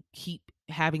to keep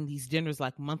having these dinners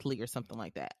like monthly or something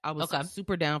like that. I was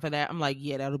super down for that. I'm like,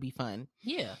 yeah, that'll be fun.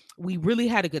 Yeah. We really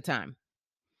had a good time.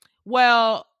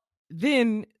 Well,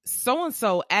 then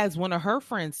so-and-so adds one of her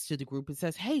friends to the group and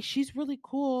says, hey, she's really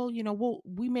cool. You know,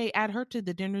 we may add her to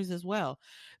the dinners as well.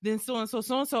 Then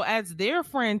so-and-so adds their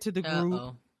friend to the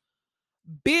group.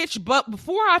 Bitch, but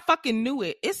before I fucking knew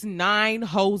it, it's 9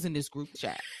 hoes in this group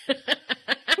chat.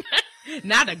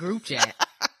 Not a group chat.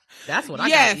 That's what I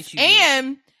got issues with.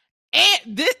 And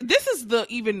this is the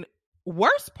even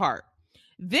worse part.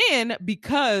 Then,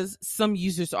 because some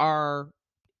users are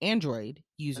Android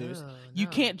users, you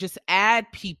can't just add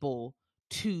people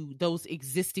to those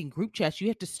existing group chats. You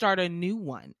have to start a new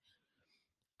one.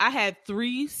 I had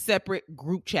 3 separate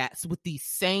group chats with these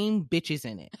same bitches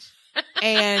in it.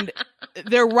 And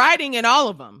they're writing in all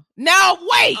of them. Now,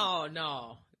 wait. Oh,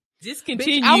 no.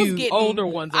 Discontinue. Bitch, I was getting older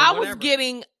ones. I was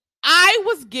getting,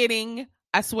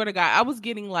 I swear to God, I was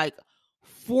getting like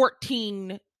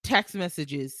 14 text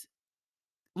messages,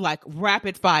 like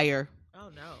rapid fire. Oh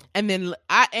no. And then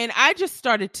I just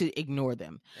started to ignore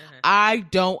them. I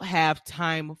don't have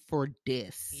time for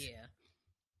this. Yeah.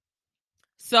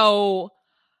 So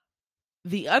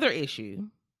the other issue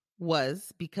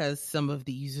was because some of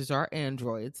the users are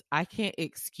Androids, I can't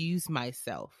excuse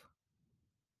myself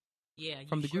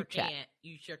from the group chat.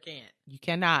 You sure can't. You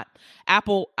cannot.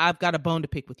 Apple, I've got a bone to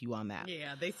pick with you on that.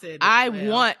 Yeah, they said.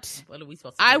 What are we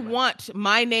supposed to do? I want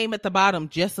my name at the bottom.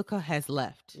 Jessica has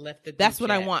left. That's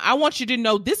what I want. I want you to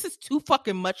know this is too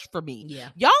fucking much for me. Yeah.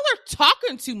 Y'all are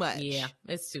talking too much. Yeah,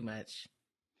 it's too much.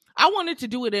 I wanted to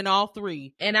do it in all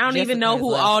three. And I don't even know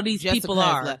who all these people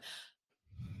are.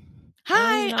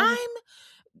 Hi, I'm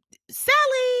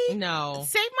Sally. No.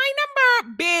 Save my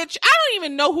number, bitch. I don't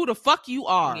even know who the fuck you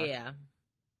are. Yeah.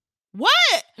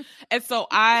 What? And so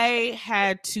I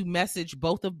had to message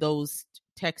both of those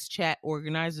text chat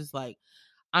organizers like,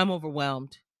 I'm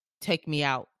overwhelmed. Take me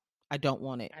out. I don't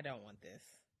want it. I don't want this.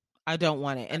 I don't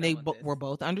want it. And they were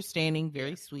both understanding,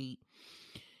 very sweet.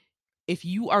 If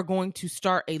you are going to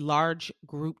start a large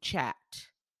group chat,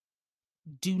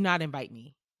 do not invite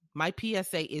me. My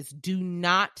PSA is do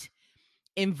not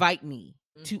invite me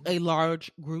to a large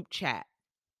group chat.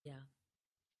 Yeah.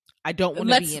 I don't want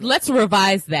to be in it. Let's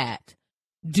revise that.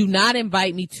 Do not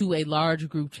invite me to a large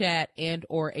group chat and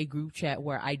or a group chat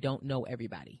where I don't know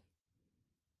everybody.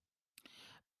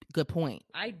 Good point.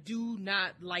 I do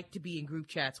not like to be in group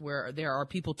chats where there are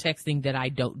people texting that I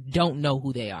don't know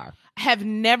who they are. Have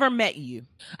never met you.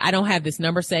 I don't have this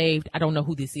number saved. I don't know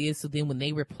who this is. So then when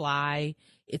they reply,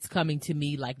 it's coming to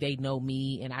me like they know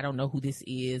me and I don't know who this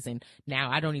is. And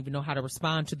now I don't even know how to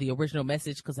respond to the original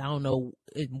message because I don't know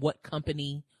in what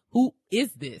company. Who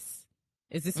is this?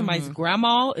 Is this somebody's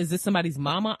grandma? Is this somebody's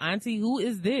mama, auntie? Who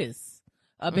is this?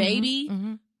 A baby?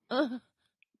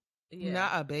 Yeah.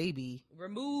 Not a baby.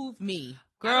 Remove me.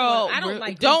 Girl, I don't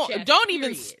like don't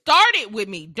even start it with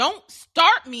me. Don't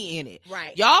start me in it.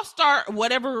 Right. Y'all start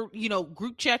whatever,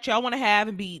 group chat y'all want to have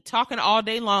and be talking all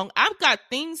day long. I've got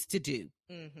things to do.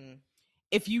 Mm-hmm.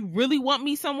 If you really want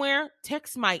me somewhere,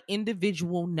 text my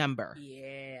individual number.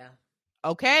 Yeah.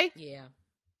 Okay? Yeah.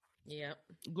 Yeah.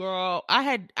 Girl,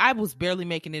 I was barely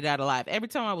making it out alive. Every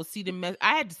time I would see them,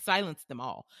 I had to silence them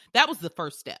all. That was the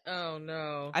first step. Oh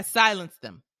no. I silenced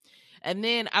them. And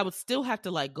then I would still have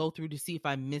to go through to see if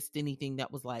I missed anything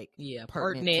that was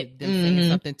pertinent to them saying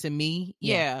something to me.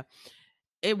 Yeah.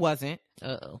 It wasn't.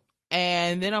 Uh-oh.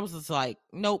 And then I was just like,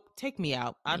 nope, take me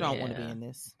out. I don't want to be in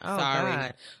this. Oh, sorry.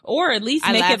 God. Or at least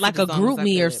make it like a group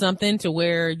me or something to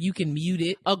where you can mute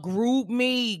it. A group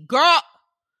me. Girl.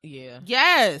 Yeah.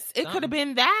 Yes. It could have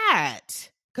been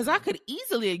that. Because I could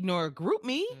easily ignore a group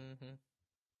me. Mm-hmm.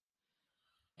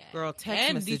 Girl, text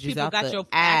and messages these people out got the your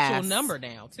ass. actual number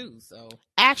now too. So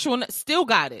still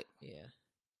got it. Yeah.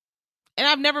 And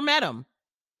I've never met him.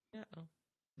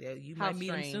 Yeah, you might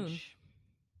meet him soon.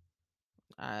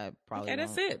 I probably. Okay,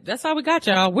 that's it. That's all we got,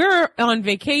 y'all. We're on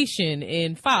vacation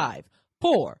in 5,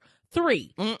 4,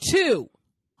 3, 2, 1,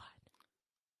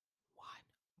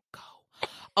 go.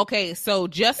 Okay, so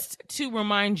just to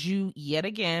remind you yet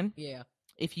again,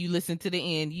 if you listen to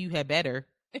the end, you had better,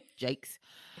 Jakes.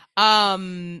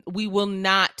 We will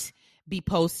not be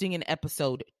posting an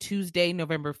episode Tuesday,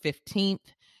 November 15th.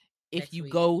 If you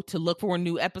go to look for a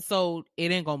new episode,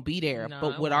 it ain't gonna be there. No,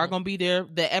 but what are gonna be there?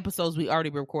 The episodes we already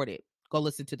recorded. Go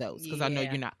listen to those because I know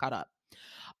you're not caught up.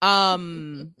 I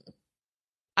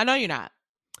know you're not.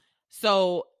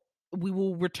 So we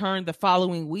will return the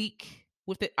following week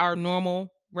with our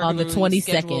normal on the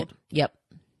 22nd. Yep.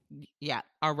 Yeah,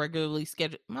 our regularly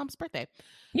scheduled Mom's birthday.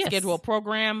 Yes. Scheduled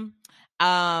program.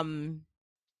 Follow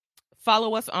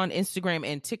us on Instagram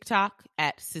and TikTok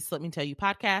at Sis Let Me Tell You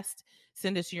Podcast.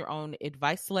 Send us your own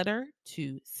advice letter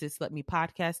to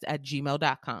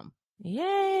sisletmepodcast@gmail.com.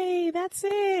 Yay, that's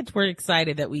it. We're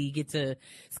excited that we get to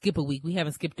skip a week. We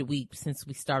haven't skipped a week since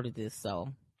we started this,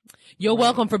 so you're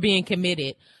welcome for being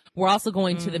committed. We're also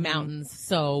going to the mountains,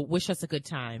 so wish us a good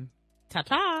time.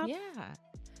 Ta-ta. Yeah.